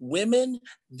women.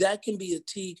 That can be a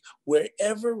Teague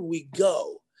wherever we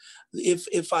go.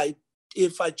 If I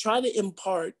try to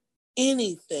impart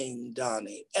anything,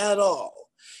 Donnie, at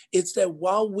all, it's that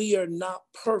while we are not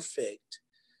perfect,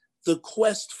 the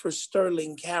quest for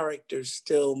sterling character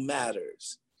still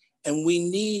matters. And we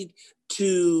need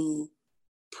to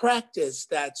practice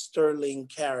that sterling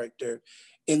character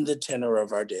in the tenor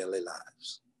of our daily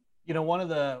lives. You know, one of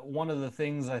the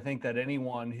things I think that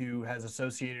anyone who has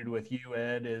associated with you,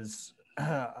 Ed, is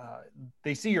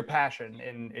they see your passion,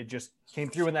 and it just came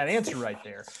through in that answer right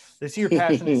there. They see your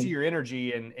passion, they see your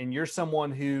energy, and you're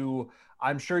someone who,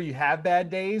 I'm sure you have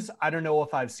bad days. I don't know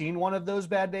if I've seen one of those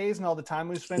bad days and all the time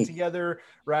we've spent together,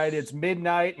 right? It's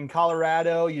midnight in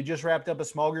Colorado. You just wrapped up a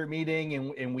small group meeting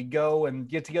and we go and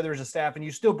get together as a staff, and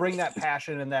you still bring that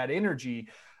passion and that energy.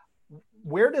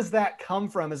 Where does that come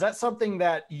from? Is that something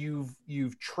that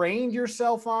you've trained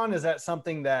yourself on? Is that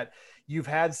something that you've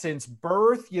had since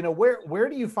birth? You know, where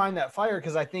do you find that fire?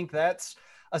 Because I think that's,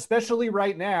 especially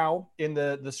right now in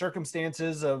the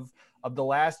circumstances of the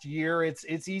last year,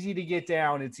 it's easy to get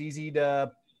down. It's easy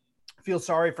to feel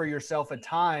sorry for yourself at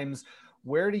times.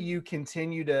 Where do you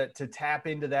continue to tap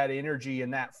into that energy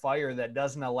and that fire that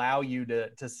doesn't allow you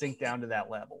to sink down to that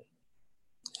level?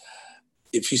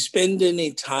 If you spend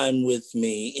any time with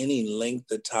me, any length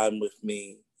of time with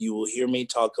me, you will hear me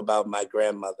talk about my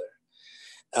grandmother.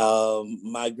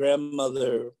 My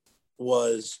grandmother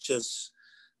was just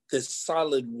this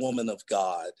solid woman of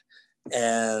God.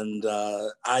 And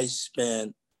I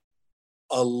spent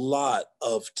a lot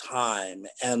of time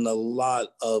and a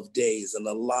lot of days and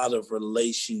a lot of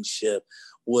relationship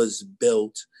was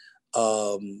built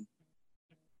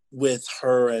with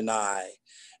her and I.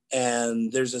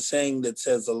 And there's a saying that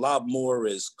says a lot more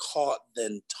is caught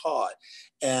than taught.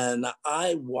 And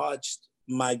I watched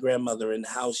my grandmother and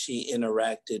how she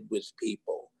interacted with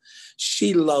people.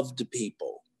 She loved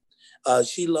people.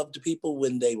 She loved people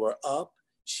when they were up.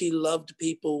 She loved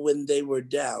people when they were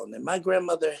down. And my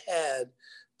grandmother had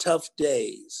tough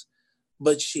days,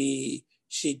 but she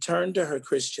turned to her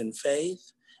Christian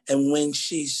faith. And when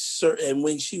she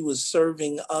was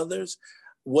serving others,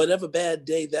 whatever bad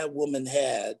day that woman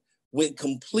had went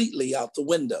completely out the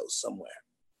window somewhere.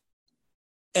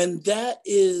 And that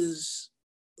is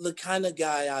the kind of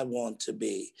guy I want to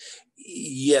be.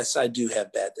 Yes, I do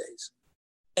have bad days.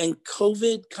 And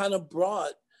COVID kind of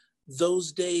brought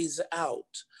those days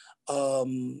out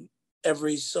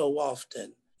every so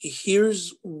often.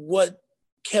 Here's what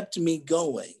kept me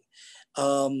going.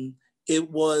 It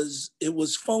was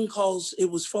phone calls. It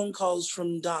was phone calls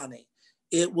from Donnie.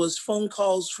 It was phone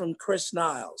calls from Chris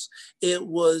Niles. It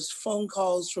was phone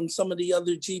calls from some of the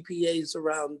other GPAs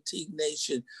around Teague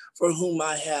Nation for whom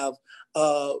I have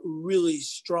really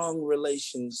strong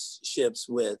relationships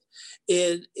with.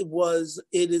 It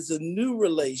is a new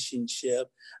relationship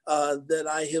that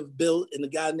I have built in a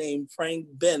guy named Frank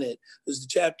Bennett, who's the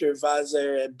chapter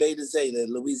advisor at Beta Zeta,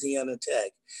 Louisiana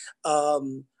Tech.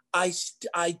 I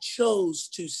chose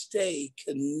to stay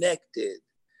connected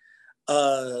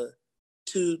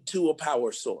to a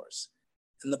power source.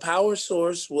 And the power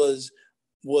source was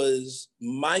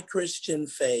my Christian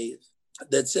faith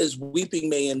that says weeping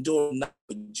may endure,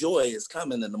 but joy is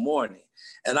coming in the morning.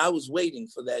 And I was waiting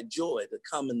for that joy to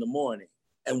come in the morning.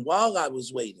 And while I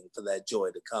was waiting for that joy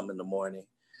to come in the morning,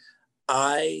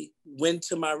 I went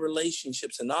to my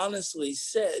relationships and honestly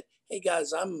said, hey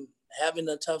guys, I'm having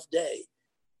a tough day.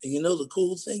 And you know, the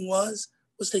cool thing was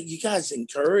that you guys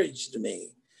encouraged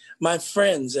me. My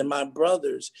friends and my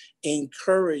brothers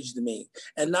encouraged me.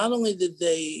 And not only did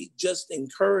they just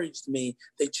encourage me,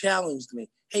 they challenged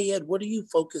me. Hey, Ed, what are you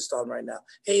focused on right now?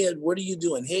 Hey, Ed, what are you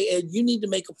doing? Hey, Ed, you need to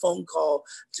make a phone call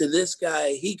to this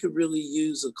guy. He could really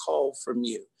use a call from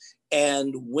you.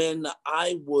 And when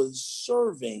I was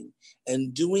serving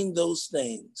and doing those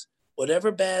things,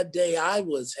 whatever bad day I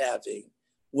was having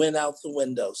went out the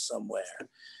window somewhere.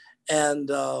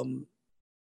 And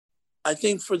I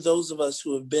think for those of us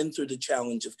who have been through the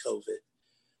challenge of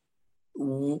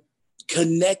COVID,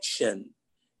 connection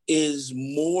is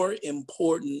more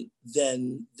important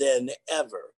than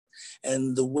ever.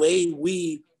 And the way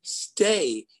we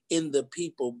stay in the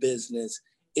people business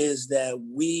is that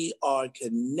we are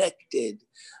connected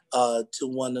to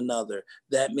one another.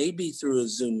 That may be through a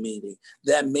Zoom meeting,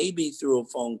 that may be through a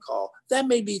phone call, that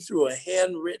may be through a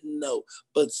handwritten note,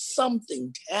 but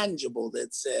something tangible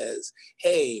that says,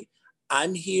 hey,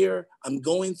 I'm here, I'm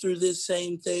going through this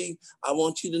same thing. I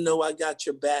want you to know I got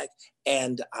your back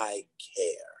and I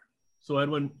care. So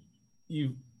Edwin,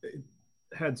 you've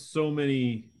had so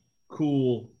many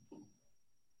cool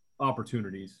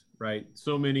opportunities, right?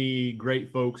 So many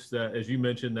great folks that, as you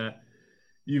mentioned, that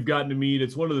you've gotten to meet.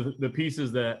 It's one of the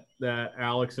pieces that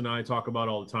Alex and I talk about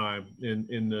all the time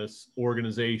in this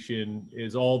organization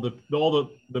is all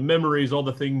the memories, all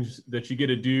the things that you get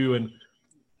to do. And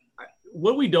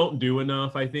what we don't do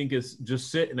enough, I think, is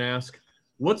just sit and ask,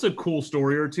 what's a cool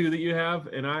story or two that you have?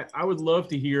 And I would love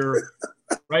to hear,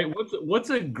 right, what's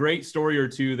a great story or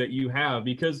two that you have?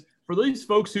 Because for these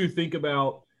folks who think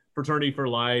about Fraternity for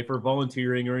Life or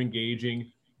volunteering or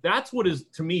engaging, that's what is,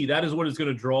 to me, that is what is going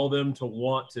to draw them to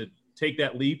want to take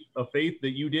that leap of faith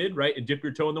that you did, right? And dip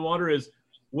your toe in the water is,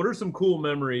 what are some cool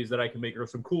memories that I can make or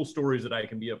some cool stories that I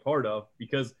can be a part of?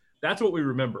 Because that's what we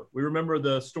remember. We remember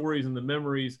the stories and the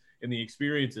memories and the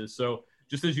experiences. So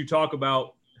just as you talk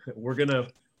about, we're going to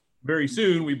very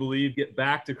soon, we believe, get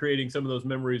back to creating some of those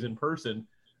memories in person.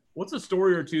 What's a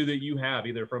story or two that you have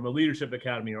either from a leadership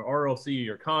academy or RLC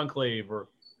or Conclave or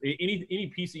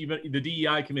any piece, even the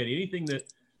DEI committee, anything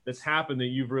that's happened that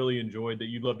you've really enjoyed that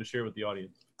you'd love to share with the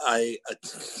audience? I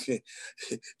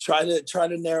try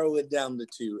to narrow it down to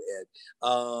two, Ed.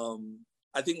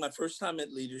 I think my first time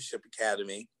at Leadership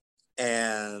Academy,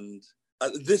 and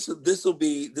this will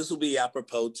be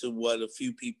apropos to what a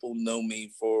few people know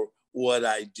me for, what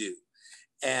I do.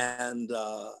 And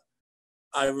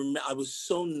I was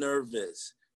so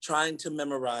nervous trying to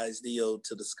memorize the Ode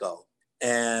to the Skull.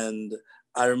 And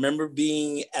I remember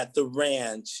being at the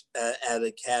ranch at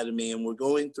Academy, and we're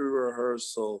going through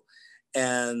rehearsal,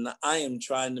 and I am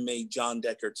trying to make John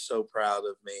Deckard so proud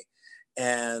of me.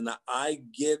 And I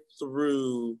get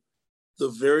through the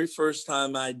very first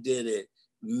time I did it,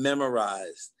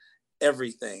 memorized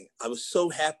everything. I was so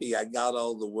happy I got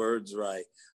all the words right,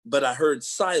 but I heard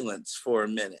silence for a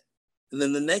minute. And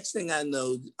then the next thing I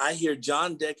know, I hear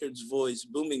John Deckard's voice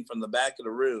booming from the back of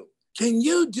the room. Can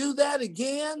you do that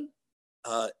again?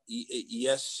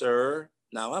 Yes, sir.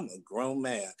 Now I'm a grown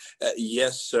man.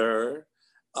 Yes, sir.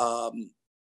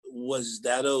 Was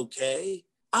that okay?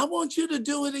 I want you to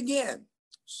do it again.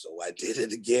 So I did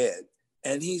it again.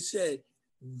 And he said,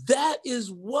 that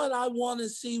is what I want to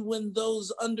see when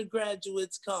those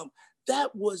undergraduates come.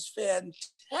 That was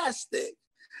fantastic.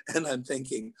 And I'm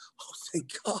thinking, oh,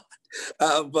 thank God.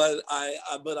 But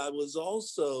I was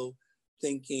also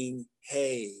thinking,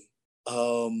 hey,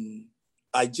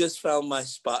 I just found my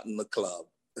spot in the club.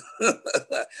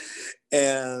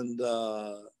 And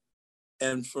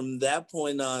from that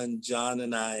point on, John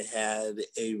and I had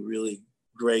a really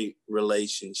great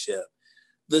relationship.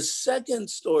 The second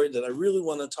story that I really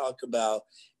want to talk about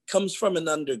comes from an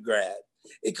undergrad.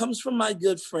 It comes from my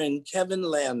good friend, Kevin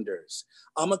Landers,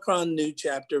 Omicron Nu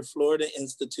Chapter, Florida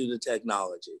Institute of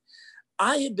Technology.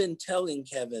 I had been telling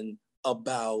Kevin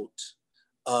about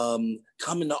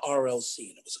coming to RLC,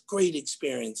 and it was a great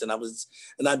experience. And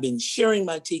I've been sharing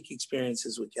my Teke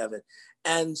experiences with Kevin.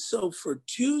 And so for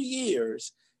 2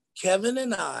 years, Kevin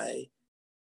and I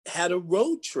had a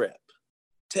road trip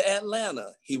to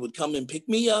Atlanta. He would come and pick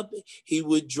me up. He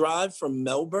would drive from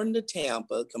Melbourne to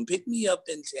Tampa, come pick me up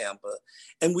in Tampa,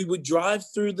 and we would drive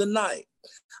through the night.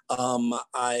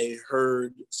 I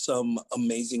heard some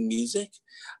amazing music.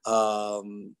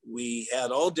 We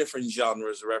had all different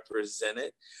genres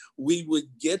represented. We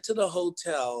would get to the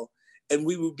hotel and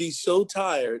we would be so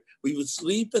tired, we would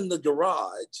sleep in the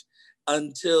garage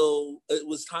until it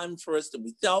was time for us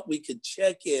we thought we could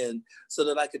check in so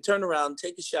that I could turn around,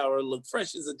 take a shower, look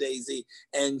fresh as a daisy,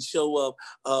 and show up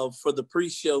for the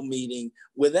pre-show meeting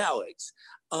with Alex.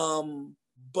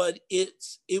 But it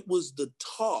was the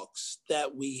talks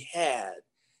that we had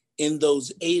in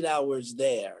those 8 hours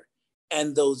there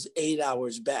and those 8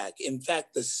 hours back. In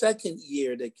fact, the second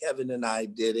year that Kevin and I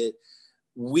did it,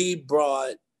 we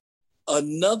brought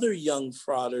another young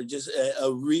frauder, just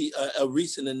a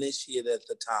recent initiate at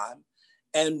the time,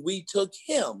 and we took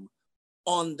him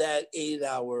on that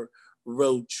 8-hour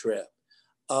road trip.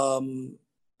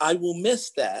 I will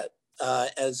miss that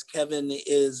as Kevin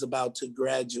is about to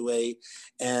graduate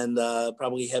and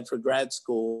probably head for grad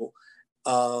school.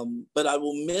 But I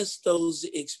will miss those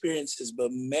experiences.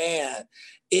 But man,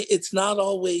 it's not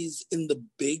always in the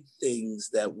big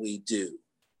things that we do.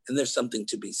 And there's something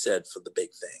to be said for the big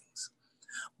things.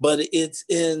 But it's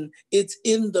in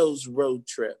those road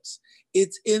trips.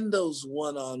 It's in those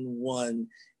one-on-one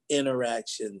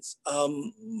interactions.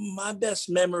 My best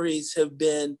memories have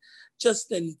been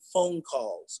just in phone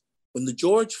calls. When the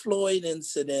George Floyd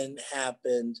incident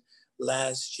happened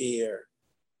last year,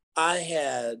 I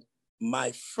had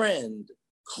my friend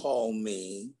call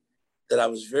me that I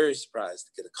was very surprised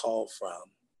to get a call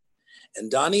from.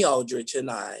 And Donnie Aldrich and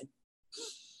I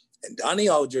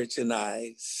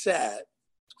sat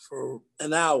for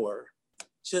an hour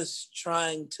just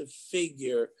trying to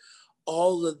figure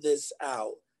all of this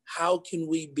out. How can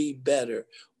we be better?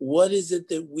 What is it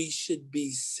that we should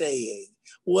be saying?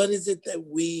 What is it that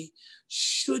we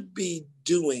should be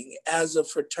doing as a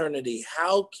fraternity?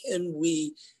 How can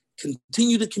we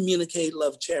continue to communicate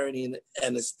love, charity,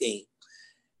 and esteem?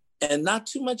 And not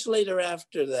too much later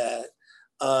after that,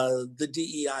 the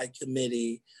DEI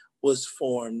committee was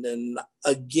formed. And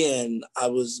again, I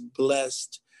was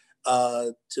blessed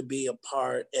to be a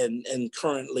part and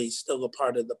currently still a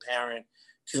part of the parent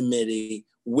committee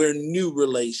where new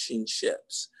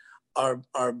relationships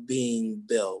are being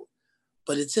built.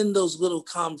 But it's in those little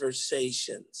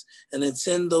conversations and it's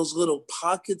in those little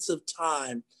pockets of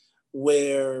time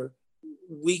where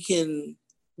we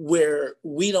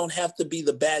don't have to be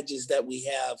the badges that we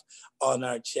have on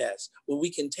our chest, where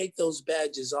we can take those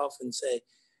badges off and say,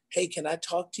 hey, can I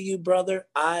talk to you, brother?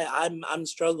 I'm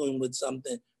struggling with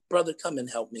something. Brother, come and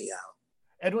help me out.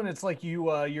 Edwin, it's like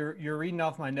you're reading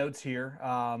off my notes here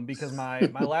because my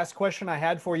last question I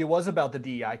had for you was about the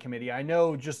DEI committee. I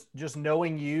know just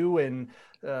knowing you and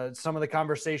some of the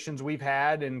conversations we've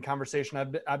had and conversation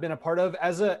I've been a part of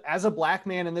as a Black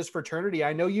man in this fraternity,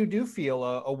 I know you do feel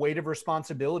a weight of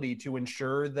responsibility to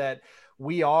ensure that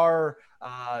we are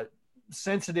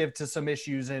sensitive to some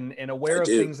issues and aware of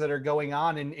things that are going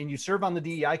on. And you serve on the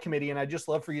DEI committee. And I'd just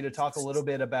love for you to talk a little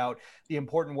bit about the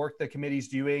important work the committee's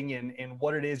doing and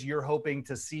what it is you're hoping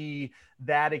to see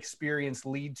that experience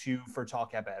lead to for Tau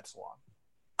Kappa Epsilon.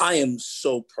 I am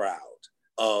so proud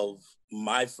of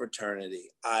my fraternity.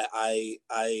 I've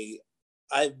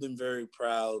been very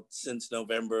proud since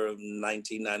November of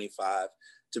 1995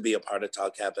 to be a part of Tau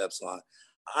Kappa Epsilon.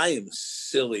 I am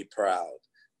silly proud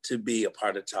to be a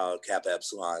part of Tau Kappa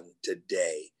Epsilon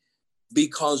today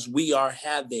because we are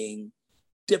having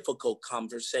difficult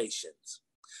conversations.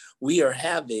 We are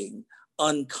having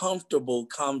uncomfortable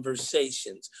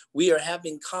conversations. We are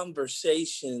having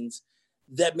conversations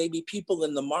that maybe people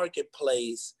in the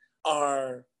marketplace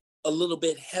are a little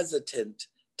bit hesitant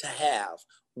to have.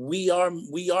 We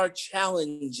are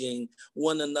challenging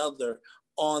one another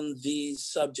on these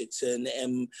subjects, and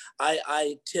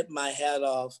I tip my hat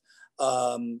off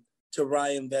to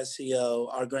Ryan Vesio,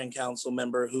 our Grand Council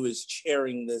member, who is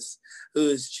chairing this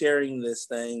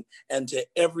thing, and to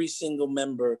every single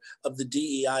member of the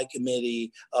DEI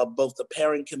committee, both the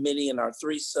parent committee and our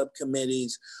 3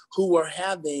 subcommittees, who are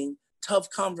having tough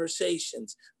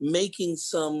conversations, making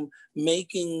some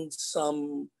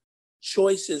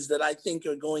choices that I think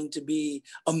are going to be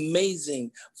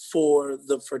amazing for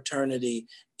the fraternity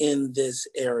in this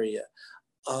area.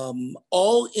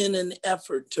 All in an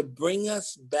effort to bring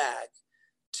us back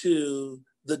to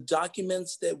the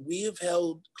documents that we have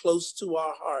held close to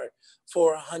our heart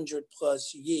for 100+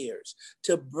 years,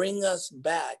 to bring us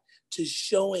back to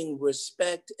showing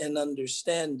respect and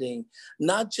understanding,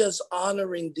 not just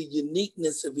honoring the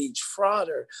uniqueness of each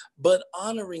frater, but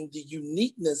honoring the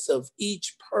uniqueness of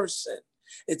each person.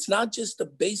 It's not just the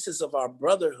basis of our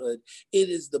brotherhood, it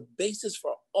is the basis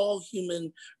for all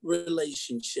human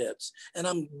relationships. And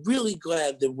I'm really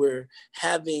glad that we're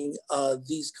having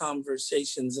these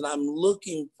conversations, and I'm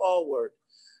looking forward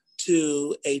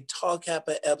to a Tau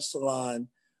Kappa Epsilon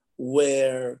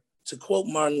where, to quote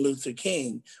Martin Luther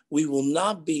King, we will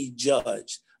not be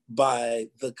judged by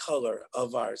the color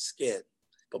of our skin,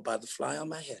 but by the fly on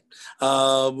my head,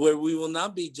 where we will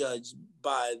not be judged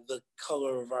by the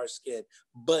color of our skin,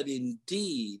 but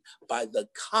indeed by the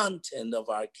content of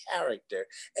our character.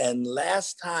 And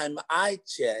last time I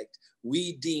checked,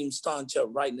 we deemed staunch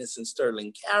uprightness and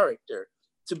sterling character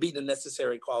to be the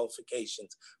necessary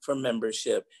qualifications for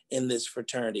membership in this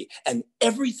fraternity. And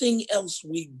everything else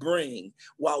we bring,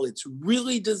 while it's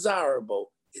really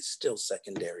desirable, is still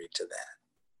secondary to that.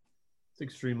 It's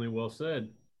extremely well said.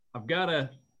 I gotta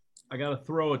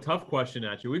throw a tough question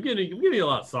at you. We've given you a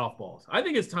lot of softballs. I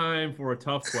think it's time for a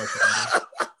tough question.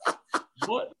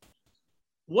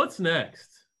 What's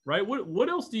next, right? What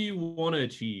else do you want to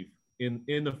achieve in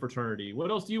the fraternity?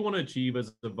 What else do you want to achieve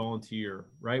as a volunteer,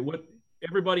 right?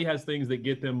 Everybody has things that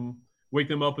wake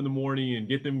them up in the morning and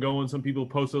get them going. Some people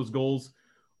post those goals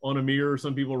on a mirror.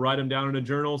 Some people write them down in a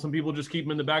journal. Some people just keep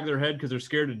them in the back of their head because they're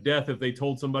scared to death. If they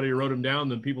told somebody or wrote them down,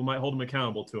 then people might hold them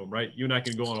accountable to them, right? You and I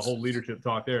can go on a whole leadership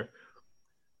talk there.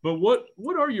 But what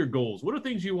are your goals? What are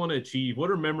things you want to achieve? What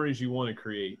are memories you want to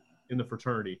create in the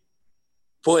fraternity?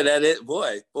 Boy,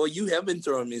 you have been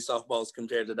throwing me softballs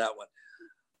compared to that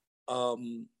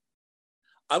one.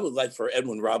 I would like for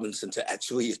Edwin Robinson to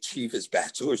actually achieve his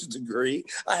bachelor's degree.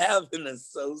 I have an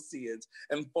associate's,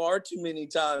 and far too many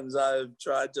times I've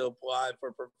tried to apply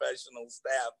for professional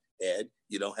staff. Ed,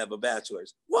 you don't have a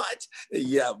bachelor's. What?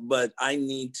 Yeah, but I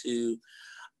need to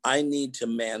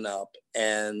man up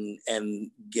and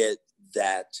get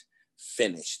that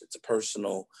finished. It's a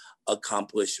personal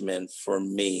accomplishment for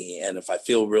me. And if I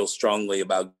feel real strongly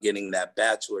about getting that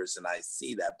bachelor's and I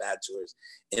see that bachelor's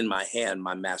in my hand,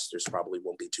 my master's probably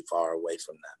won't be too far away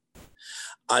from that.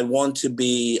 I want to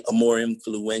be a more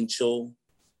influential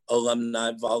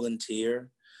alumni volunteer.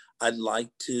 I'd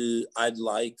like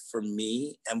for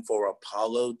me and for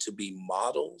Apollo to be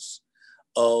models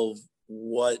of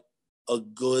what a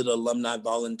good alumni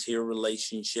volunteer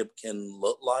relationship can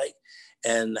look like,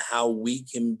 and how we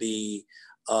can be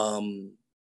the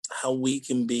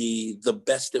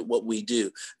best at what we do,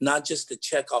 not just to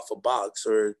check off a box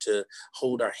or to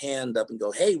hold our hand up and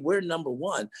go, hey, we're number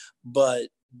one, but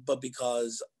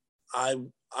because I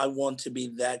want to be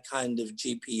that kind of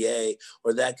GPA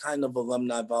or that kind of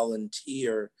alumni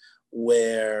volunteer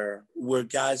where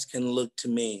guys can look to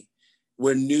me,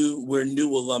 where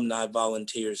new alumni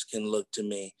volunteers can look to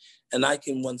me, and I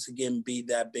can once again be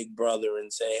that big brother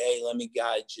and say, hey, let me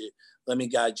guide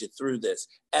you through this,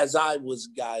 as I was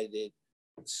guided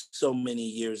so many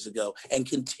years ago and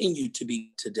continue to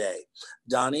be today.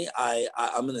 Donnie,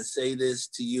 I'm going to say this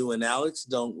to you and Alex,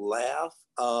 don't laugh.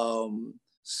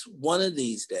 One of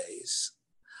these days,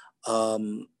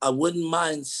 I wouldn't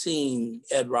mind seeing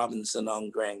Ed Robinson on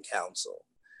Grand Council,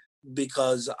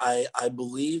 because I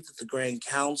believe that the Grand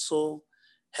Council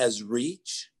has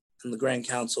reach and the Grand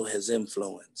Council has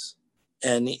influence.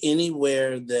 And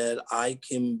anywhere that I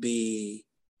can be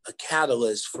a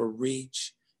catalyst for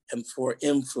reach and for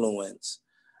influence,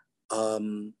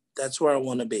 that's where I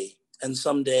want to be. And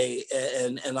someday,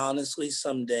 and honestly,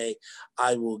 someday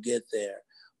I will get there.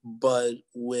 But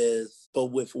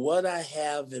with what I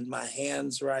have in my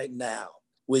hands right now,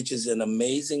 which is an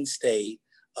amazing state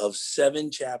of 7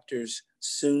 chapters,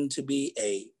 soon to be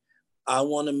 8, I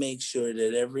want to make sure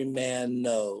that every man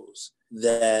knows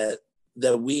that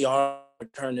we are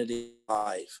eternity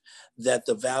life, that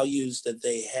the values that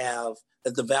they have,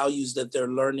 that the values that they're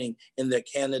learning in their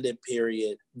candidate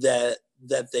period, that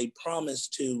they promise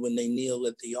to when they kneel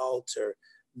at the altar,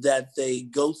 that they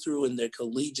go through in their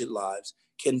collegiate lives,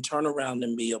 can turn around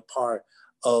and be a part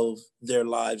of their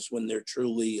lives when they're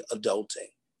truly adulting.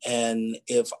 And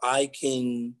if I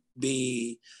can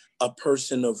be a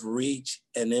person of reach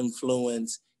and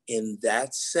influence in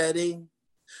that setting,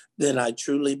 then I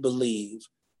truly believe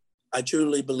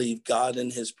God in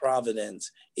his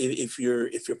providence. If you're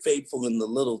faithful in the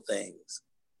little things,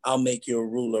 I'll make you a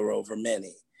ruler over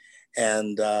many.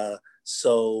 And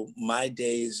so my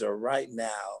days are right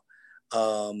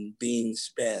now being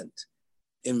spent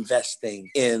investing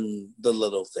in the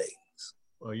little things.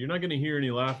 Well, you're not going to hear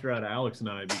any laughter out of Alex and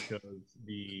I, because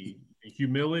the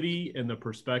humility and the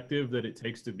perspective that it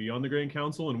takes to be on the Grand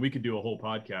Council, and we could do a whole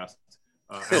podcast.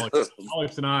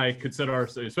 Alex and I could set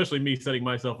especially me setting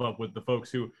myself up with the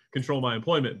folks who control my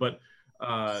employment, but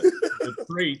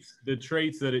the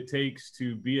traits that it takes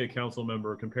to be a council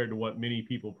member compared to what many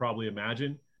people probably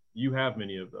imagine, you have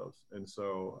many of those. And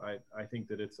so I think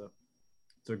that it's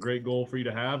a great goal for you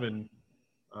to have, and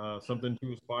something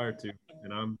to aspire to.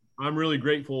 And I'm really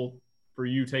grateful for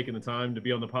you taking the time to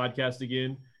be on the podcast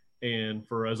again, and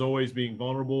for, as always, being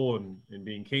vulnerable and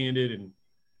being candid and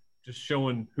just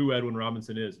showing who Edwin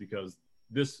Robinson is, because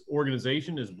this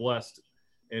organization is blessed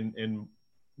and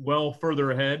well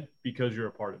further ahead because you're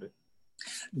a part of it.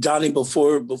 Donnie,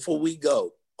 before we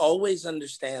go, always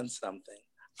understand something.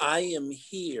 I am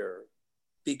here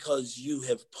because you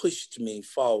have pushed me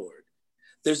forward.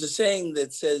 There's a saying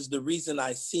that says the reason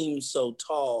I seem so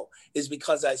tall is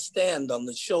because I stand on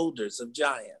the shoulders of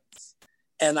giants.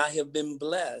 And I have been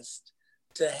blessed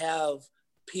to have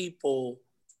people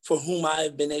for whom I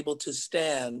have been able to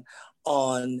stand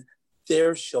on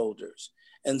their shoulders.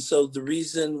 And so the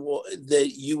reason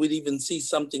that you would even see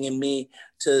something in me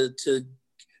to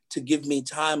give me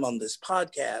time on this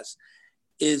podcast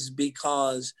is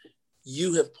because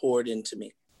you have poured into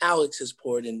me. Alex has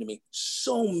poured into me.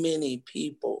 So many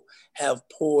people have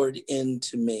poured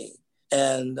into me,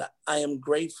 and I am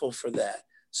grateful for that.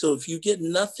 So if you get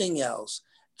nothing else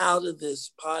out of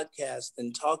this podcast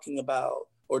than talking about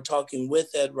or talking with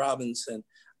Ed Robinson,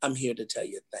 I'm here to tell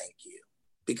you thank you,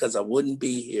 because I wouldn't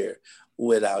be here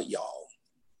without y'all.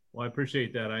 Well, I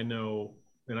appreciate that. I know,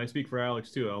 and I speak for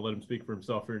Alex too. I'll let him speak for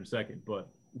himself here in a second, but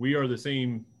we are the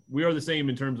same. We are the same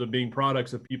in terms of being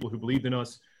products of people who believed in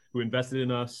us, who invested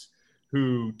in us,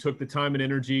 who took the time and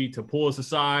energy to pull us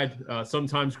aside,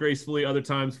 sometimes gracefully, other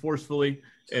times forcefully,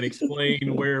 and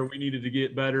explain where we needed to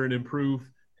get better and improve.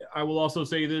 I will also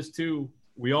say this too.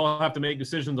 We all have to make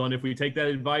decisions on if we take that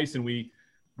advice and we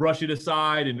brush it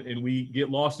aside and we get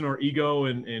lost in our ego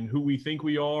and who we think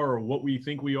we are or what we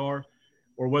think we are,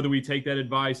 or whether we take that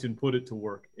advice and put it to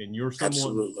work. And you're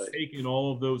someone taking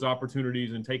all of those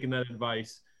opportunities and taking that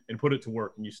advice and put it to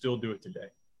work, and you still do it today.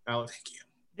 Alex? Thank you.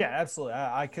 Yeah, absolutely.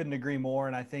 I couldn't agree more.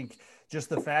 And I think just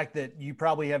the fact that you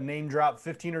probably have name dropped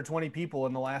 15 or 20 people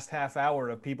in the last half hour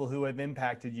of people who have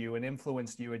impacted you and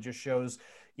influenced you, it just shows,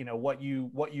 what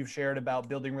you've shared about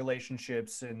building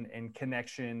relationships and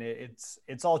connection.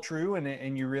 It's all true.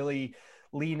 And you really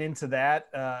lean into that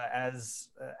as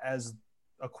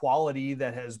a quality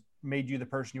that has made you the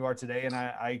person you are today. And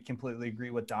I completely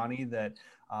agree with Donnie that,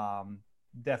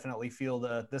 definitely feel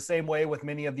the same way with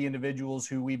many of the individuals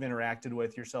who we've interacted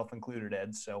with, yourself included,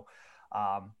 Ed. So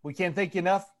we can't thank you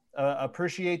enough.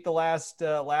 Appreciate the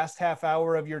last half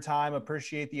hour of your time.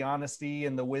 Appreciate the honesty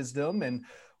and the wisdom, and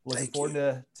looking forward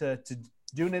to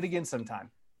doing it again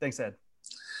sometime. Thanks, Ed.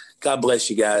 God bless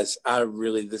you guys.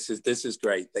 This is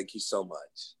great. Thank you so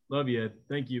much. Love you, Ed.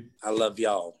 Thank you. I love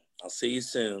y'all. I'll see you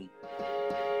soon.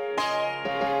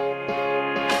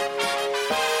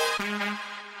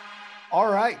 All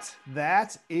right,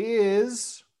 that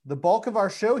is the bulk of our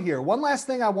show here. One last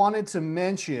thing I wanted to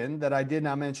mention that I did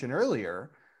not mention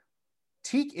earlier,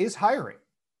 Teak is hiring.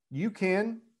 You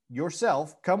can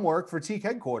yourself come work for Teak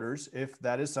headquarters if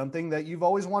that is something that you've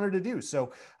always wanted to do.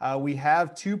 So we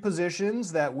have 2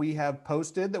 positions that we have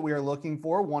posted that we are looking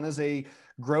for. One is a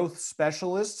growth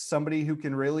specialist, somebody who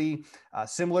can really,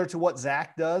 similar to what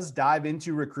Zach does, dive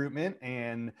into recruitment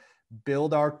and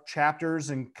build our chapters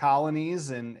and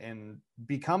colonies and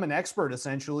become an expert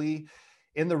essentially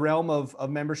in the realm of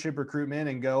membership recruitment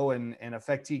and go and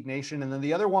affect Teak Nation. And then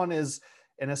the other one is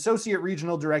an associate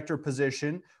regional director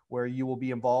position where you will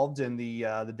be involved in the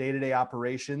day-to-day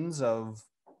operations of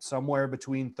somewhere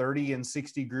between 30 and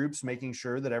 60 groups, making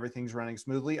sure that everything's running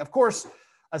smoothly. Of course,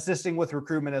 assisting with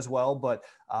recruitment as well, but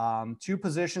 2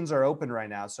 positions are open right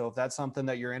now. So if that's something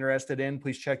that you're interested in,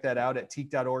 please check that out at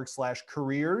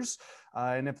teak.org/careers.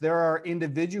 And if there are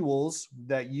individuals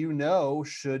that you know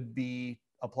should be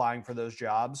applying for those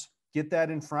jobs, get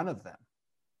that in front of them.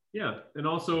 Yeah. And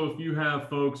also if you have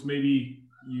folks, maybe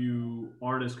you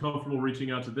aren't as comfortable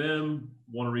reaching out to them,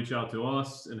 want to reach out to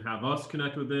us and have us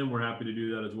connect with them, we're happy to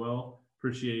do that as well.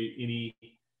 Appreciate any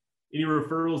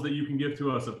referrals that you can give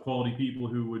to us of quality people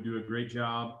who would do a great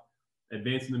job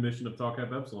advancing the mission of Tau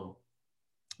Kappa Epsilon.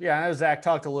 Yeah, I know Zach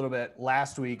talked a little bit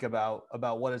last week about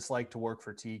what it's like to work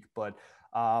for Teak, but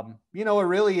it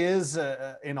really is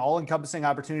an all-encompassing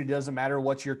opportunity. Doesn't matter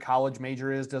what your college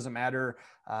major is, doesn't matter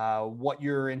what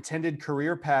your intended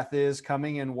career path is,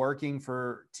 coming and working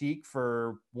for Teak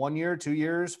for 1 year, 2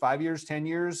 years, 5 years, 10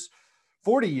 years,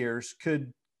 40 years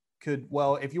could,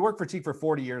 well, if you work for Teak for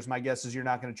 40 years, my guess is you're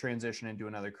not going to transition into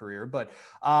another career. But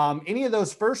any of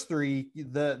those first 3,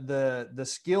 the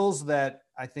skills that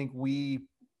I think we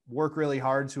work really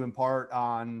hard to impart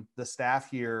on the staff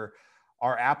here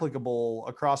are applicable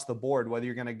across the board, whether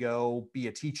you're going to go be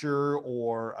a teacher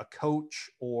or a coach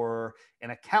or an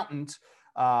accountant.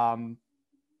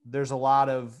 There's a lot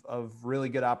of really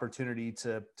good opportunity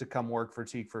to come work for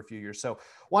Teak for a few years. So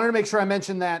wanted to make sure I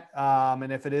mentioned that.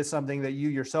 And if it is something that you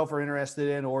yourself are interested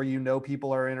in, or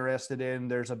people are interested in,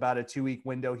 there's about a 2-week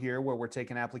window here where we're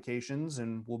taking applications,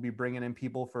 and we'll be bringing in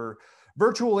people for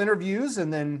virtual interviews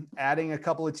and then adding a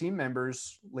couple of team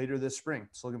members later this spring.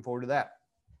 So looking forward to that.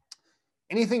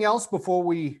 Anything else before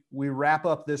we wrap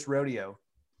up this rodeo?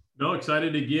 No,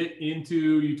 excited to get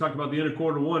into, you talked about the end of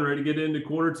Q1, ready to get into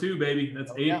Q2, baby.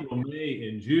 That's April, May,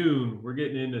 and June. We're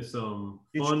getting into some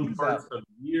fun parts of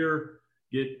the year,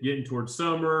 getting towards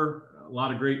summer. A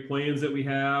lot of great plans that we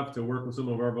have to work with some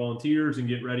of our volunteers and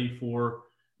get ready for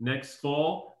next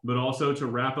fall, but also to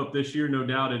wrap up this year. No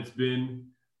doubt it's been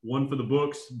one for the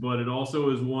books, but it also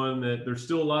is one that there's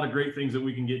still a lot of great things that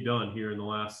we can get done here in the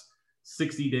last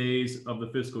 60 days of the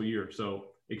fiscal year. So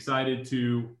excited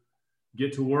to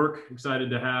get to work, excited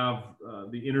to have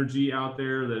the energy out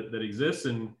there that exists.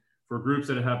 And for groups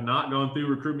that have not gone through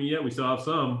recruitment yet, we still have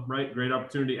some, right? Great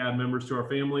opportunity to add members to our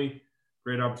family,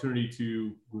 great opportunity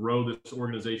to grow this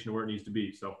organization to where it needs to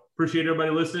be. So appreciate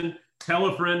everybody listening. Tell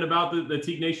a friend about the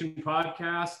Teak Nation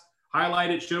podcast,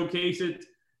 highlight it, showcase it.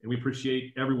 And we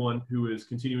appreciate everyone who is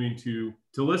continuing to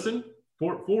listen.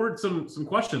 Forward some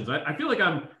questions. I feel like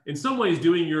I'm in some ways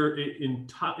doing your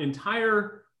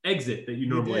entire exit that you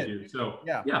normally do. So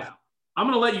yeah, I'm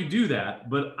going to let you do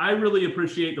that, but I really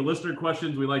appreciate the listener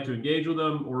questions. We like to engage with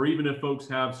them, or even if folks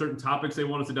have certain topics they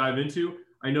want us to dive into,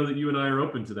 I know that you and I are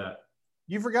open to that.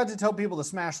 You forgot to tell people to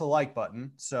smash the like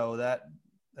button. So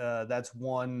that's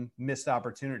one missed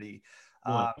opportunity.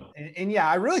 And yeah,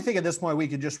 I really think at this point we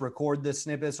could just record this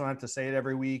snippet, so I don't have to say it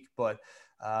every week, but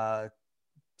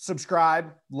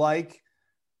subscribe, like,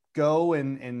 go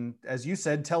and as you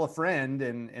said, tell a friend,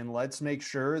 and let's make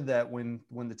sure that when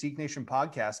the Teak Nation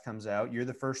podcast comes out, you're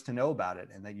the first to know about it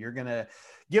and that you're going to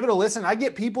give it a listen. I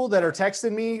get people that are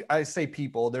texting me. I say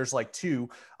people, there's like 2.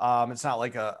 It's not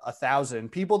like 1,000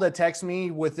 people that text me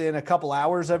within a couple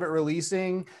hours of it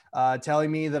releasing,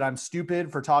 telling me that I'm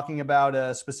stupid for talking about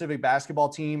a specific basketball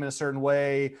team in a certain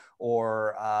way,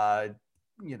 or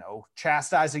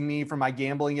chastising me for my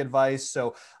gambling advice.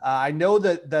 So I know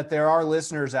that there are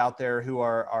listeners out there who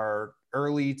are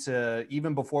early to,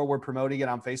 even before we're promoting it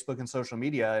on Facebook and social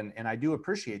media. And I do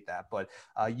appreciate that, but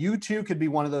you too could be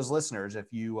one of those listeners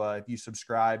if you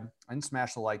subscribe and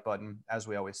smash the like button, as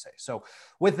we always say. So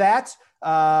with that,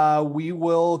 we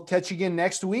will catch you again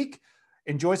next week.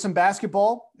 Enjoy some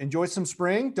basketball, enjoy some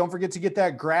spring. Don't forget to get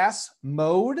that grass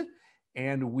mowed,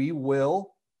 and we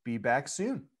will be back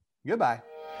soon. Goodbye.